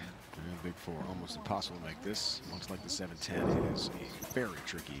 4. Yeah, big 4, almost impossible to make this. Looks like the 7-10 is a very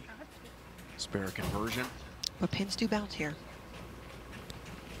tricky spare conversion. But pins do bounce here.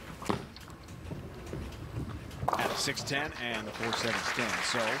 At a 6-10 and the 4-7 stand.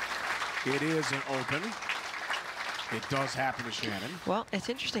 So it is an open. It does happen to Shannon. Well, it's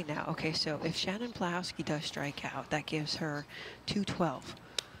interesting now. Okay, so if Shannon Blahowski does strike out, that gives her 212.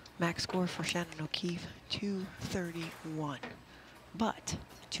 Max score for Shannon O'Keefe, 231. But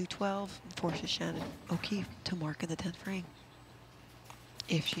 212 forces Shannon O'Keefe to mark in the 10th frame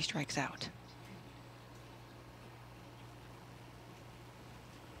if she strikes out.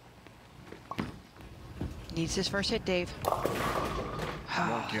 Needs his first hit, Dave.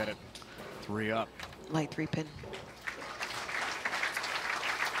 Won't get it. 3 up. Light 3-pin.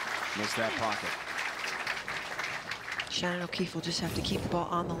 Missed that pocket. Shannon O'Keefe will just have to keep the ball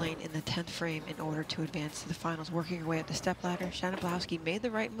on the lane in the 10th frame in order to advance to the finals. Working her way up the stepladder, Shannon Blahowski made the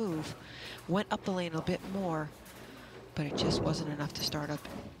right move, went up the lane a bit more, but it just wasn't enough to start up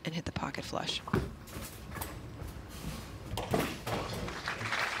and hit the pocket flush.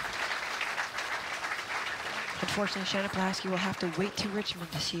 Unfortunately, Shannon Blahowski will have to wait to Richmond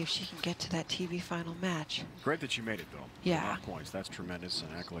to see if she can get to that TV final match. Great that you made it, though. Yeah. Points. That's tremendous. An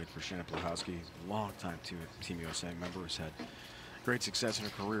accolade for Shannon Blahowski. Long-time Team USA member. Has had great success in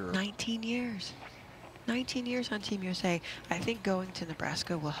her career. 19 years. 19 years on Team USA. I think going to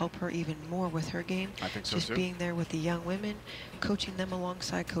Nebraska will help her even more with her game. I think so, Just too. being there with the young women, coaching them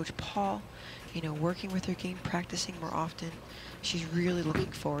alongside Coach Paul, you know, working with her game, practicing more often. She's really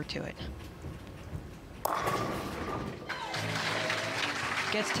looking forward to it.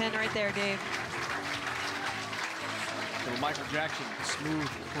 Gets 10 right there, Dave. The Michael Jackson Smooth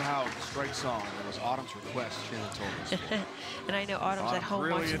Crowd strike song. It was Autumn's request, Shannon told us. And I know Autumn's at home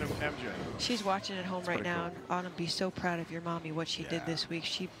really watching. into MJ. She's watching at home right now. Cool. Autumn, be so proud of your mommy, what she did this week.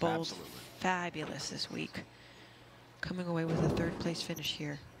 She bowled fabulous this week. Coming away with a 3rd place finish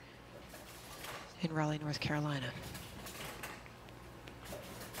here in Raleigh, North Carolina.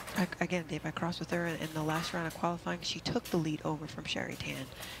 Again, Dave, I crossed with her in the last round of qualifying. She took the lead over from Sherry Tan.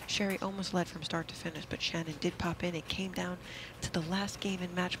 Sherry almost led from start to finish, but Shannon did pop in. It came down to the last game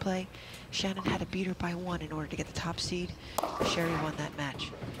in match play. Shannon had to beat her by 1 in order to get the top seed. Sherry won that match.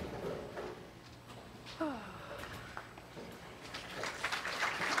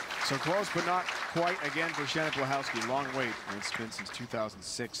 So close, but not quite again for Shannon Blahowski. Long wait. It's been since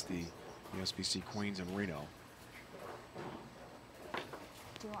 2006, the USBC Queens in Reno.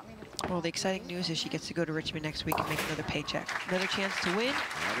 Well, the exciting news is she gets to go to Richmond next week and make another paycheck. Another chance to win.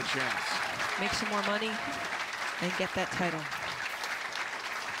 Another chance. Make some more money and get that title.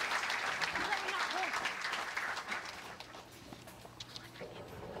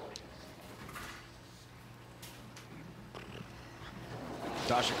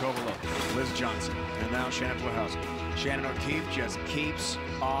 Dasha Kovalov, Liz Johnson, and now Shannon Blahowski. Shannon O'Keefe just keeps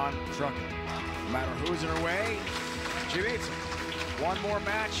on trucking. No matter who's in her way, she beats it. One more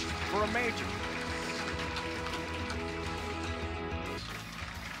match for a major.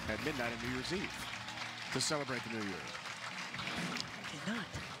 At midnight on New Year's Eve to celebrate the new year. Did not.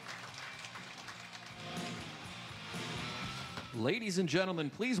 Ladies and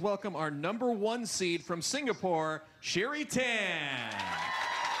gentlemen, please welcome our #1 seed from Singapore, Sherry Tan.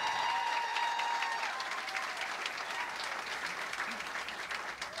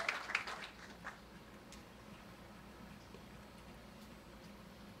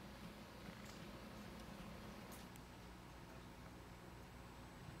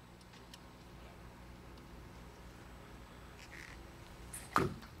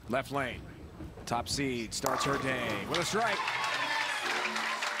 Left lane. Top seed starts her day with a strike.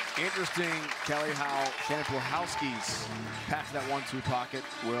 Interesting, Kelly, how Shannon Blahowski's pass that 1-2 pocket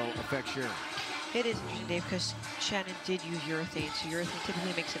will affect Sherry. It is interesting, Dave, because Shannon did use urethane. So urethane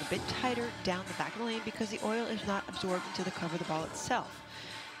typically makes it a bit tighter down the back of the lane because the oil is not absorbed into the cover of the ball itself.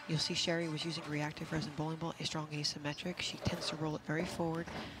 You'll see Sherry was using reactive resin bowling ball, a strong asymmetric. She tends to roll it very forward.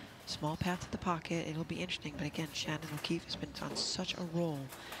 Small path to the pocket. It'll be interesting. But again, Shannon O'Keefe has been on such a roll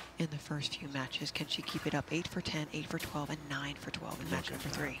in the first few matches. Can she keep it up? 8 for 10, 8 for 12, and 9 for 12 in match number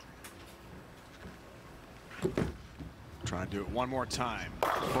 3. Trying to do it one more time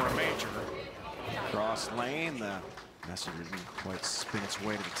for a major. Cross lane. The messenger didn't quite spin its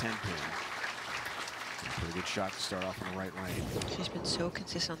way to the 10-pin. Pretty good shot to start off on the right lane. She's been so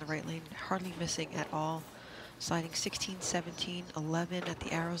consistent on the right lane, hardly missing at all. Sliding 16, 17, 11 at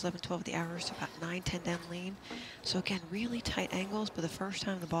the arrows, 11, 12 at the arrows, to about 9, 10 down lane. So again, really tight angles, but the first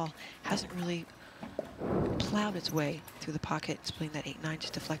time the ball hasn't really plowed its way through the pocket, splitting that 8-9,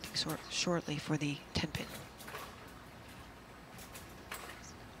 just deflecting shortly for the 10-pin.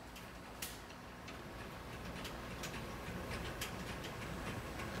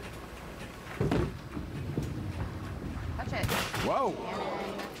 Whoa!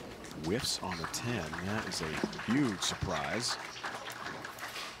 Whiffs on the 10. That is a huge surprise.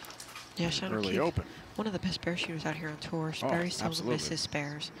 Yeah, Shannon early O'Keefe, open. one of the best spare shooters out here on tour. She very seldom misses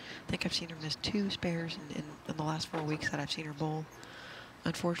spares. I think I've seen her miss 2 spares in the last 4 weeks that I've seen her bowl.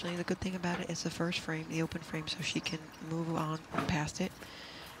 Unfortunately, the good thing about it is the first frame, the open frame, so she can move on past it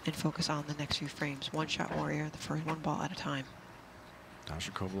and focus on the next few frames. One-shot warrior, the first one ball at a time.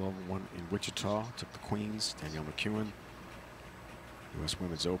 Dasha Kovalova won in Wichita, took the Queens. Danielle McEwen, U.S.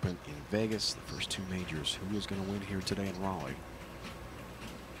 Women's Open in Vegas. The first 2 majors. Who is going to win here today in Raleigh?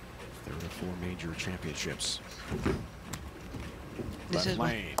 3rd of 4 major championships. This is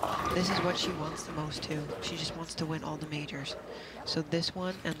what she wants the most too. She just wants to win all the majors. So this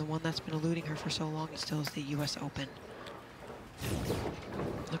one and the one that's been eluding her for so long still is the U.S. Open.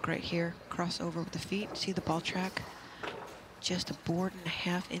 Look right here, crossover with the feet. See the ball track? Just a board and a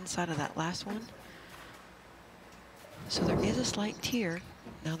half inside of that last one. So there is a slight tear.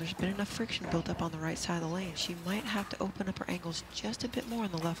 Now there's been enough friction built up on the right side of the lane. She might have to open up her angles just a bit more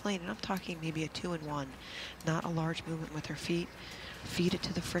in the left lane. And I'm talking maybe a 2-and-1, not a large movement with her feet. Feed it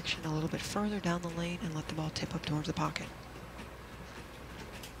to the friction a little bit further down the lane and let the ball tip up towards the pocket.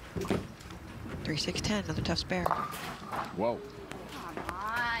 3-6-10, another tough spare. Whoa. Come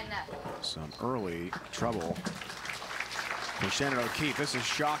on. Some early trouble for Shannon O'Keefe. This is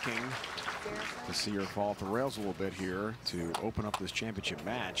shocking to see her fall off the rails a little bit here to open up this championship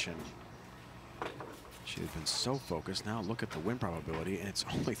match. And she has been so focused. Now look at the win probability, and it's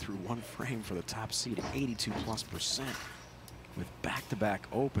only through 1 frame for the top seed, 82+%, with back-to-back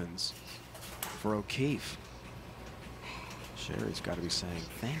opens for O'Keefe. Sherry's got to be saying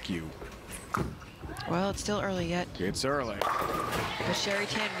thank you. Well, it's still early yet. It's early. But Sherry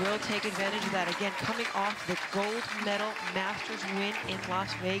Tan will take advantage of that. Again, coming off the gold medal Masters win in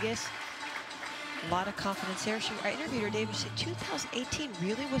Las Vegas. A lot of confidence there. I interviewed her, David. She said 2018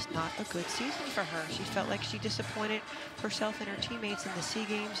 really was not a good season for her. She felt like she disappointed herself and her teammates in the SEA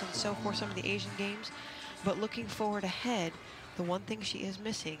Games and so forth, some of the Asian Games. But looking forward ahead, the one thing she is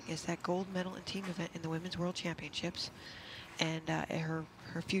missing is that gold medal and team event in the Women's World Championships. And her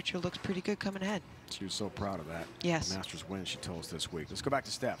future looks pretty good coming ahead. She was so proud of that. Yes. Masters win, she told us this week. Let's go back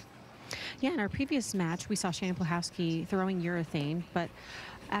to Steph. Yeah, in our previous match, we saw Shannon Plahowski throwing urethane, but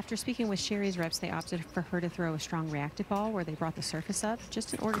after speaking with Sherry's reps, they opted for her to throw a strong reactive ball where they brought the surface up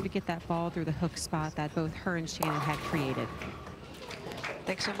just in order to get that ball through the hook spot that both her and Shannon had created.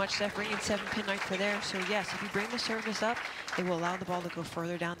 Thanks so much, Steph. Bringing 7-pin knife for there. So yes, if you bring the surface up, it will allow the ball to go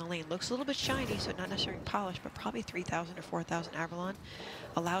further down the lane. Looks a little bit shiny, so not necessarily polished, but probably 3,000 or 4,000 Avalon.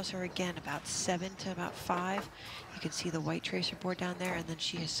 Allows her, again, about 7 to about 5. You can see the white tracer board down there, and then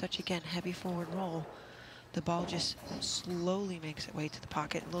she has such, again, heavy forward roll. The ball just slowly makes its way to the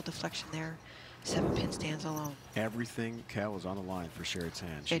pocket. A little deflection there. 7-pin stands alone. Everything, Cal, is on the line for Sherry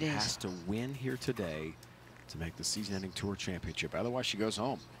Tan. She has to win here today to make the season-ending tour championship. Otherwise, she goes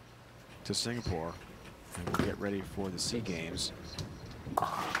home to Singapore and will get ready for the SEA Games.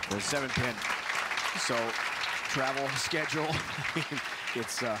 The 7-pin. So, travel schedule.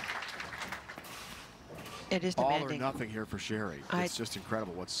 It is all demanding. or nothing here for Sherry. It's just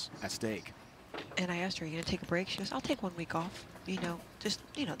incredible what's at stake. And I asked her, are you going to take a break? She goes, I'll take 1 week off. You know, just,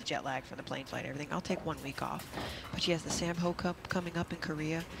 the jet lag from the plane flight, everything. I'll take 1 week off. But she has the Samho Cup coming up in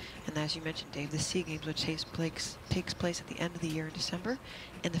Korea. And as you mentioned, Dave, the SEA Games, which takes place at the end of the year in December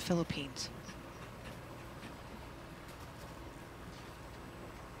in the Philippines.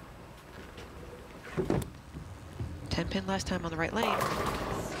 Ten-pin last time on the right lane.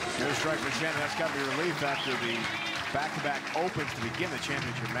 Here's strike for Shannon. That's got to be relief after the Back-to-back opens to begin the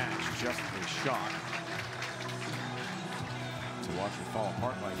championship match. Just a shock to watch her fall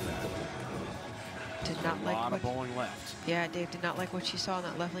apart like that. Did not like a lot of bowling left. Yeah, Dave did not like what she saw in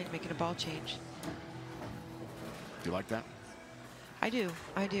that left lane making a ball change. Do you like that? I do.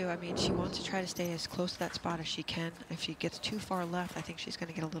 I mean, she wants to try to stay as close to that spot as she can. If she gets too far left, I think she's going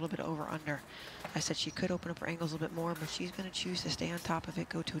to get a little bit over-under. I said she could open up her angles a little bit more, but she's going to choose to stay on top of it,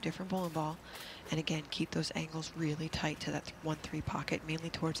 go to a different bowling ball, and again, keep those angles really tight to that 1-3 pocket,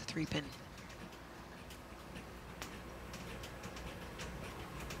 mainly towards the 3-pin.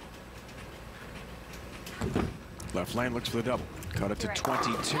 Left lane looks for the double. Cut it to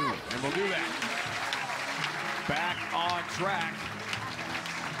 22, and we'll do that. Back on track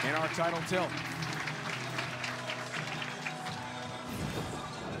in our title tilt.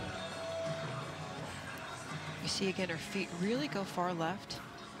 You see again her feet really go far left.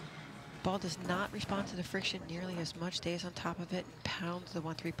 Ball does not respond to the friction nearly as much, stays on top of it and pounds the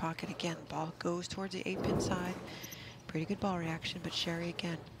 1-3 pocket again. Ball goes towards the 8-pin side. Pretty good ball reaction, but Sherry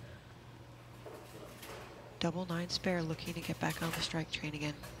again. Double 9 spare, looking to get back on the strike train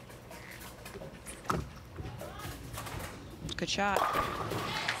again. Good shot.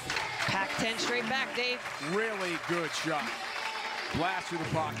 Pack 10 straight back, Dave. Really good shot. Blast through the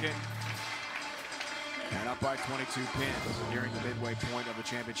pocket. And up by 22 pins, nearing the midway point of the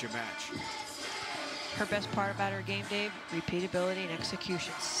championship match. Her best part about her game, Dave, repeatability and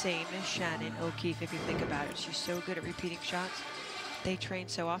execution. Same as Shannon O'Keefe, if you think about it. She's so good at repeating shots. They train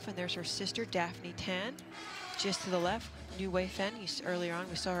so often. There's her sister, Daphne Tan, just to the left. New Wei Fen, earlier on,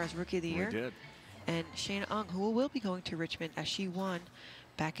 we saw her as Rookie of the Year. We did. And Shayna Ung, who will be going to Richmond as she won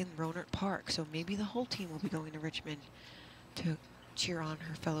back in Rohnert Park. So maybe the whole team will be going to Richmond to cheer on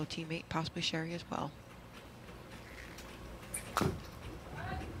her fellow teammate, possibly Sherry as well.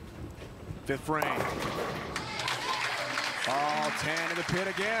 Fifth frame. Oh, Tan in the pit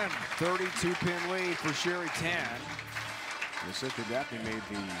again. 32-pin lead for Sherry Tan. Her sister Daphne made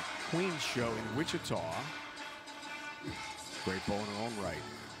the Queen's Show in Wichita. Great bowl in her own right.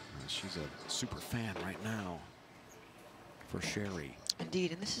 She's a super fan right now for Sherry.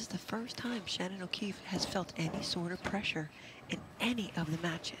 Indeed, and this is the first time Shannon O'Keefe has felt any sort of pressure in any of the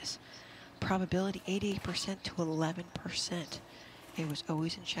matches. Probability 88% to 11%. It was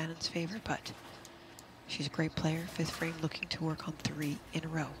always in Shannon's favor, but she's a great player. Fifth frame, looking to work on 3 in a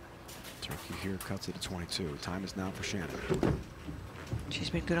row. Turkey here cuts it to 22. Time is now for Shannon. She's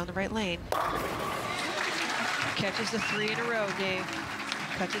been good on the right lane. Catches the 3 in a row, Dave.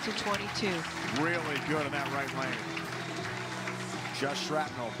 Cuts it to 22. Really good in that right lane. Just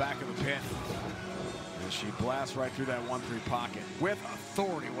shrapnel back of the pin. And she blasts right through that 1-3 pocket with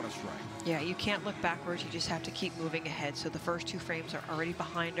authority. What a strike. Yeah, you can't look backwards. You just have to keep moving ahead. So the first 2 frames are already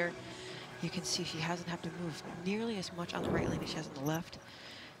behind her. You can see she hasn't had to move nearly as much on the right lane as she has on the left.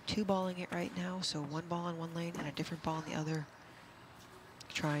 2 balling it right now. So 1 ball on one lane and a different ball on the other.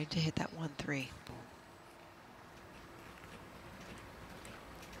 Trying to hit that 1-3.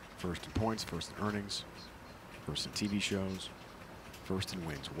 First in points, first in earnings, first in TV shows, first in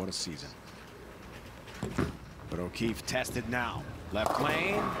wins. What a season. But O'Keefe tested now. Left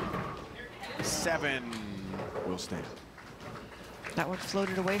lane, 7 will stand. That one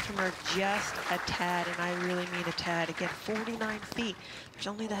floated away from her just a tad, and I really mean a tad. Again, 49 feet. There's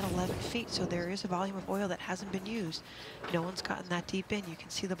only that 11 feet, so there is a volume of oil that hasn't been used. No one's gotten that deep in. You can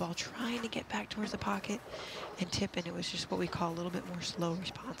see the ball trying to get back towards the pocket and tip, and it was just what we call a little bit more slow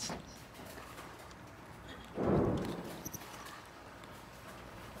response.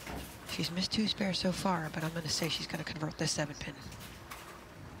 She's missed 2 spares so far, but I'm going to say she's going to convert this 7-pin.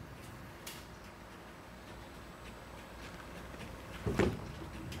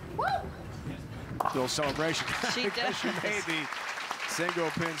 Little celebration. She because she does. made the single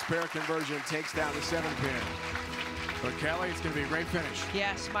pin spare conversion, takes down the 7-pin. But Kelly, it's going to be a great finish.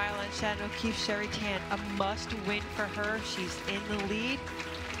 Yeah, smile on Shannon O'Keefe, Sherry Tan. A must win for her. She's in the lead.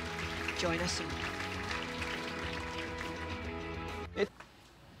 Join us soon.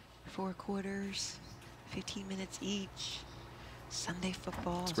 4 quarters, 15 minutes each. Sunday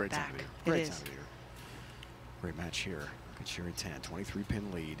football is Great back. time of the year. Great It time is. of the year. Great match here. Look at Sherry Tan,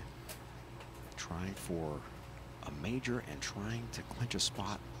 23-pin lead. Trying for a major and trying to clinch a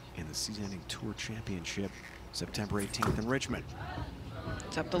spot in the season-ending Tour Championship, September 18th in Richmond.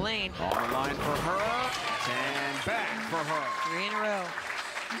 It's up the lane. On the line for her, and back for her. 3 in a row.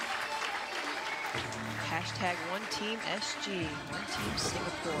 Hashtag One Team SG, One Team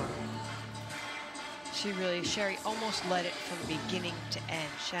Singapore. Sherry almost led it from beginning to end.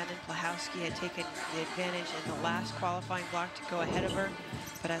 Shannon Plahowski had taken the advantage in the last qualifying block to go ahead of her.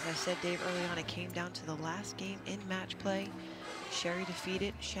 But as I said, Dave, early on, it came down to the last game in match play. Sherry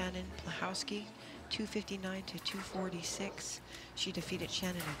defeated Shannon Plahowski, 259 to 246. She defeated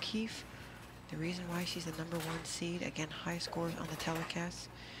Shannon O'Keefe. The reason why she's the #1 seed, again, high scores on the telecast.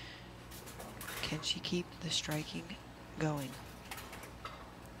 Can she keep the striking going?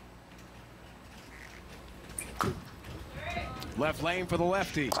 Left lane for the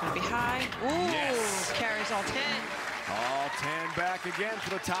lefty. It's going to be high. Ooh, yes. Carries all 10. All 10 back again for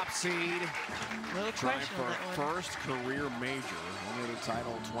the top seed. Little Trying question for on that one. first career major. Only the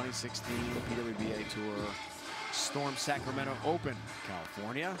title 2016 PWBA Tour Storm Sacramento Open,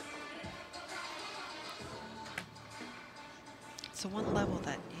 California. It's the one level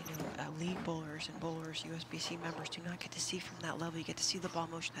that, league bowlers and bowlers, USBC members do not get to see from that level. You get to see the ball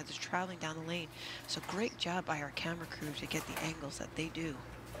motion as it's traveling down the lane. So great job by our camera crew to get the angles that they do.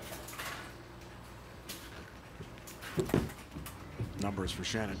 Numbers for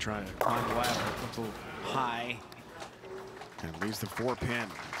Shannon trying to climb the ladder. Looks a little high. And leaves the 4-pin.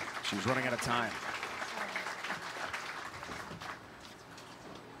 She's running out of time.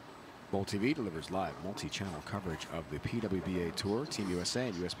 Bowl TV delivers live multi-channel coverage of the PWBA Tour, Team USA,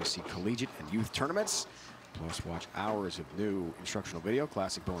 and USBC Collegiate and Youth Tournaments. Plus, watch hours of new instructional video,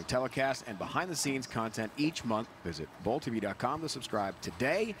 classic bowling telecast, and behind-the-scenes content each month. Visit bowltv.com to subscribe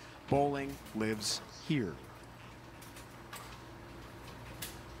today. Bowling lives here.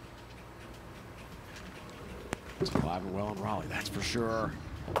 It's alive and well in Raleigh, that's for sure.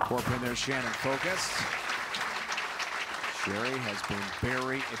 4-pin there, Shannon focused. Sherry has been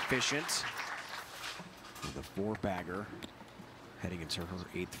very efficient with a 4-bagger heading into her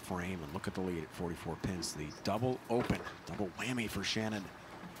 8th frame. And look at the lead at 44 pins. The double open, double whammy for Shannon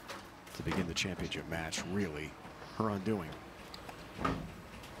to begin the championship match. Really her undoing.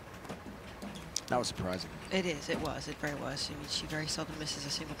 That was surprising. It is. It was. It very was. I mean, she very seldom misses a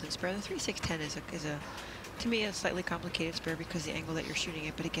singleton spare. The 3-6-10 is a to me a slightly complicated spare because the angle that you're shooting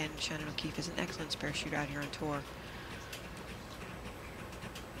it. But again, Shannon O'Keefe is an excellent spare shooter out here on tour.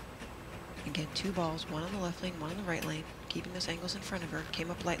 Again, 2 balls, 1 on the left lane, 1 on the right lane, keeping those angles in front of her. Came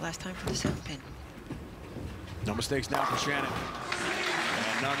up light last time for the 7-pin. No mistakes now for Shannon.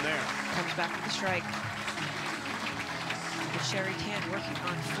 And none there. Comes back with the strike. With Sherry Tan working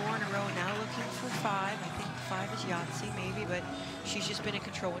on 4 in a row, now looking for 5. I think 5 is Yahtzee maybe, but she's just been in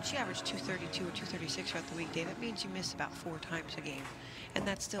control. When she averaged 232 or 236 throughout the weekday, that means you miss about 4 times a game. And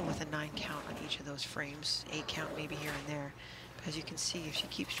that's still with a 9 count on each of those frames, 8 count maybe here and there. As you can see, if she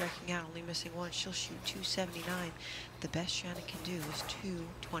keeps striking out, only missing 1, she'll shoot 279. The best Shannon can do is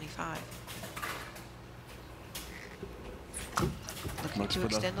 225. Looking to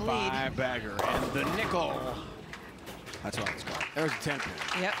extend the lead. 5-bagger and the nickel. That's what it's called. There's a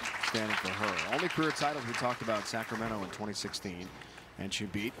 10-pin. Yep. Standing for her. Only career titles we talked about, Sacramento in 2016. And she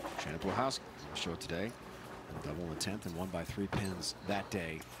beat Shannon Plahowski on the show today. Double in the 10th and won by 3 pins that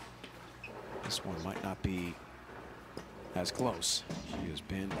day. This one might not be as close. She has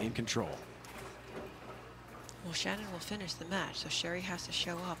been in control. Well, Shannon will finish the match, so Sherry has to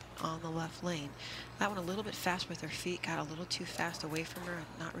show up on the left lane. That one a little bit fast with her feet, got a little too fast away from her,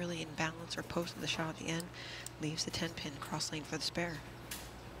 not really in balance or posted the shot at the end. Leaves the 10-pin cross lane for the spare.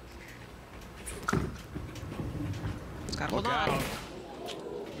 Got to hold on.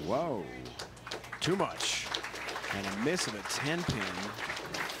 Whoa. Too much. And a miss of a 10-pin.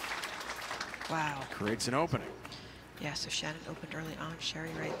 Wow. Creates an opening. Yeah, so Shannon opened early on. Sherry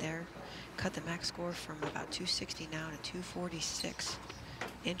right there. Cut the max score from about 260 now to 246.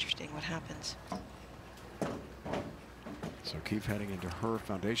 Interesting what happens. So Keefe heading into her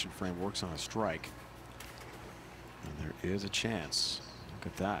foundation frame, works on a strike. And there is a chance.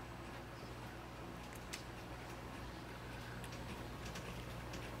 Look at that.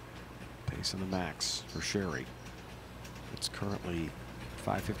 Pace on the max for Sherry. It's currently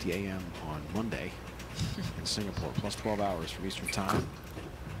 5:50 a.m. on Monday in Singapore, plus 12 hours from Eastern Time.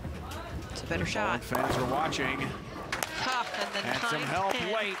 It's a better shot. Fans are watching. And some help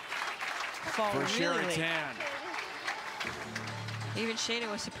late for Sherry late. Tan. Even Shayna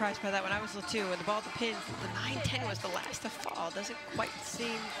was surprised by that when I was little too. When the ball at the pins, the 9-10 was the last to fall. Doesn't quite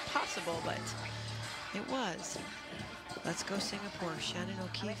seem possible, but it was. Let's go Singapore. Shannon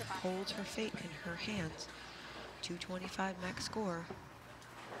O'Keefe holds her fate in her hands. 225 max score.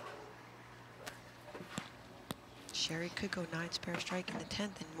 Sherry could go 9 spare strike in the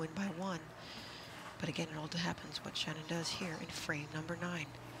 10th and win by 1. But again, it all happens what Shannon does here in frame number 9.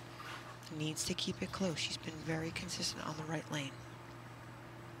 Needs to keep it close. She's been very consistent on the right lane.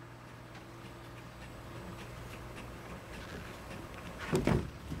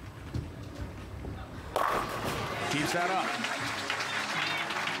 Keeps that up.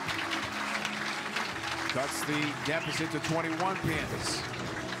 Cuts the deficit to 21 pins.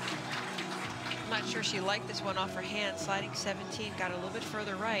 I'm not sure she liked this one off her hand. Sliding 17, got a little bit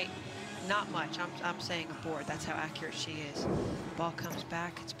further right. Not much. I'm saying a board. That's how accurate she is. Ball comes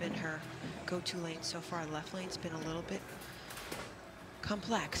back. It's been her go-to lane so far. Left lane's been a little bit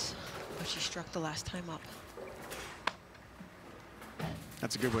complex, but she struck the last time up.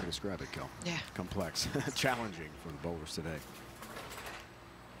 That's a good way to describe it, Kel. Yeah. Complex. Challenging for the bowlers today.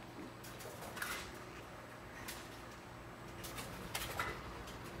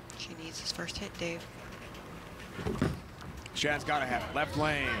 She needs his first hit, Dave. Shannon's got to have it. Left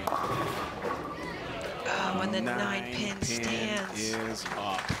lane. Oh, and the 9-pin stands. Is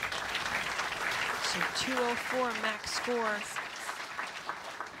up. So 204 max score.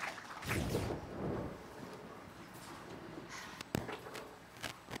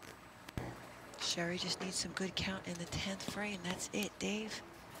 Sherry just needs some good count in the 10th frame. That's it, Dave.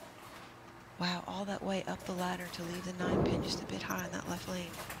 Wow, all that way up the ladder to leave the 9-pin just a bit high in that left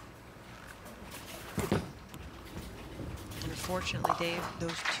lane. Unfortunately, Dave,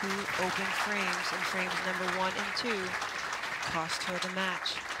 those two open frames in frames number 1 and 2 cost her the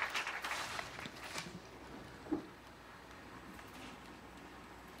match.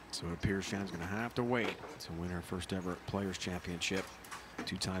 So it appears Shannon's going to have to wait to win her first ever Players Championship.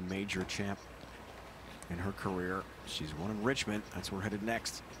 Two-time major champ in her career. She's won in Richmond. That's where we're headed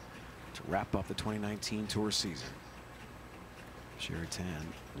next to wrap up the 2019 tour season. Sherry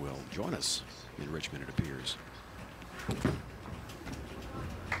Tan will join us in Richmond, it appears.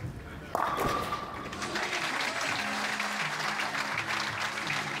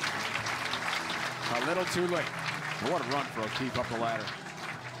 A little too late. What a run for O'Keefe up the ladder.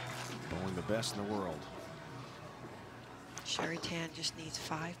 Bowling the best in the world. Sherry Tan just needs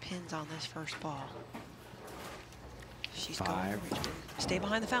 5 pins on this first ball. She's 5 going to Richmond. Stay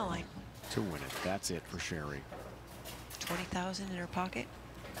behind the foul line. to win it. That's it for Sherry. 20,000 in her pocket.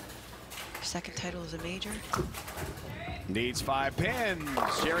 Second title is a major. Needs 5 pins.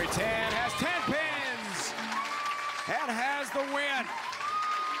 Sherry Tan has 10 pins and has the win.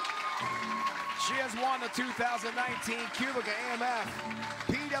 She has won the 2019 Cubica AMF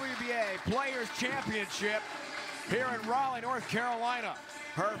PWBA Players Championship here in Raleigh, North Carolina.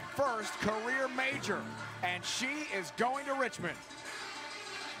 Her first career major, and she is going to Richmond.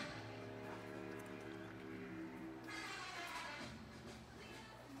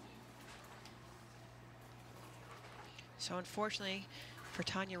 So unfortunately for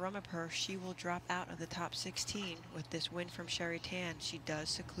Tanya Rumapur, she will drop out of the top 16 with this win from Sherry Tan. She does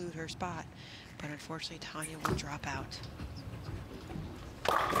seclude her spot, but unfortunately Tanya will drop out.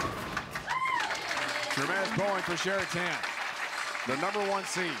 Tremendous bowling for Sherry Tan, the #1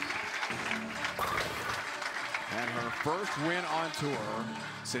 seed. And her first win on tour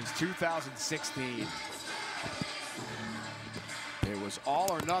since 2016. It was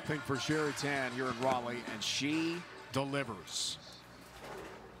all or nothing for Sherry Tan here in Raleigh, and she delivers.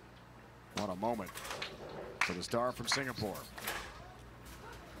 What a moment for the star from Singapore.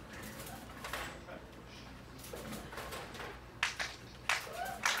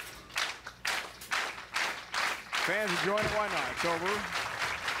 Fans enjoying it, why not? It's over.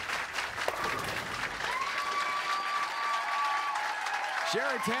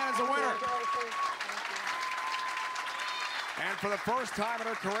 Sherry Tan is the winner. And for the first time in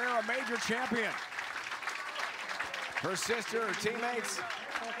her career, a major champion. Her sister, her teammates,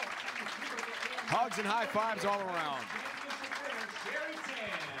 hugs and high fives all around.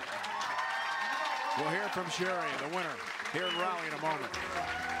 We'll hear from Sherry, the winner, here in Raleigh in a moment.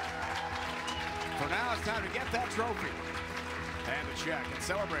 For now, it's time to get that trophy and the check and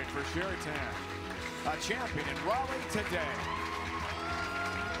celebrate for Sherry Tan, a champion in Raleigh today.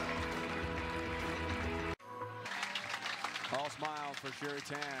 All smiles for Sherry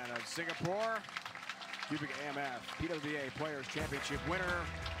Tan of Singapore. Cubica AMF PWBA Players Championship winner.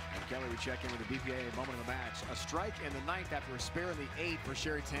 And Kelly, we check in with the BPA moment of the match. A strike in the 9th after a spare in the 8th for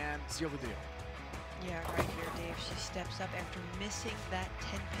Sherry Tan sealed the deal. Yeah, right here, Dave. She steps up after missing that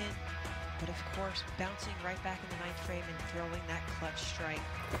 10-pin, but of course, bouncing right back in the 9th frame and throwing that clutch strike.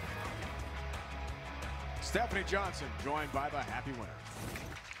 Stephanie Johnson, joined by the happy winner.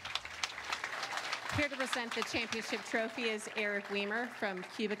 Here to present the championship trophy is Eric Weimer from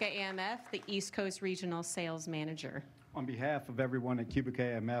Cubica AMF, the East Coast Regional Sales Manager. On behalf of everyone at Cubica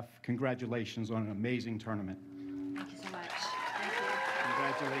AMF, congratulations on an amazing tournament. Thank you so much. Thank you.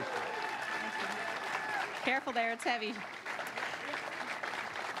 Congratulations. Thank you. Careful there, it's heavy.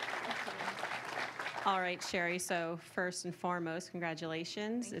 All right, Sherry, so first and foremost,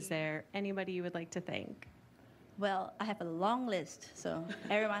 congratulations. Is there anybody you would like to thank? Well, I have a long list, so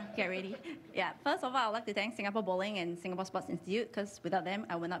everyone get ready. Yeah, first of all, I'd like to thank Singapore Bowling and Singapore Sports Institute, because without them,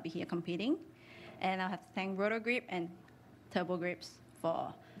 I would not be here competing. And I have to thank Roto Grip and Turbo Grips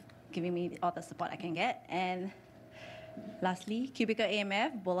for giving me all the support I can get. And lastly, Cubicle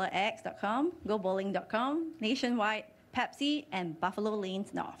AMF, BowlerX.com, GoBowling.com, Nationwide, Pepsi, and Buffalo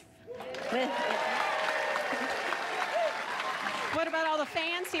Lanes North. What about all the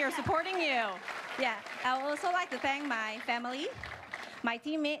fans here supporting you? Yeah, I would also like to thank my family, my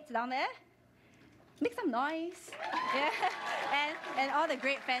teammates down there. Make some noise. Yeah, and all the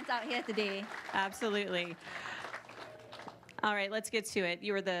great fans out here today. Absolutely. All right, let's get to it.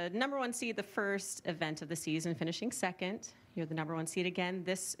 You were the #1 seed the first event of the season, finishing second. You're the #1 seed again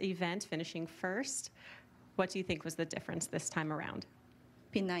this event, finishing first. What do you think was the difference this time around?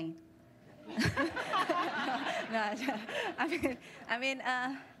 Pin 9. No,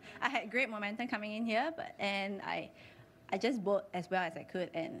 I had great momentum coming in here, and I just bowled as well as I could,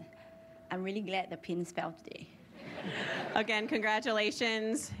 and I'm really glad the pins fell today. Again,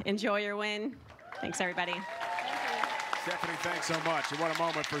 congratulations. Enjoy your win. Thanks, everybody. Stephanie, thanks so much. And what a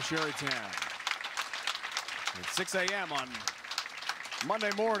moment for Sherry Tan. It's 6 a.m. on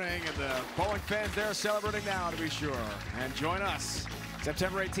Monday morning, and the bowling fans there celebrating now, to be sure. And join us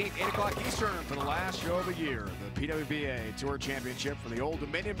September 18th, 8 o'clock Eastern, for the last show of the year, the PWBA Tour Championship from the Old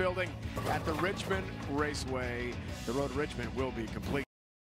Dominion Building at the Richmond Raceway. The road to Richmond will be complete.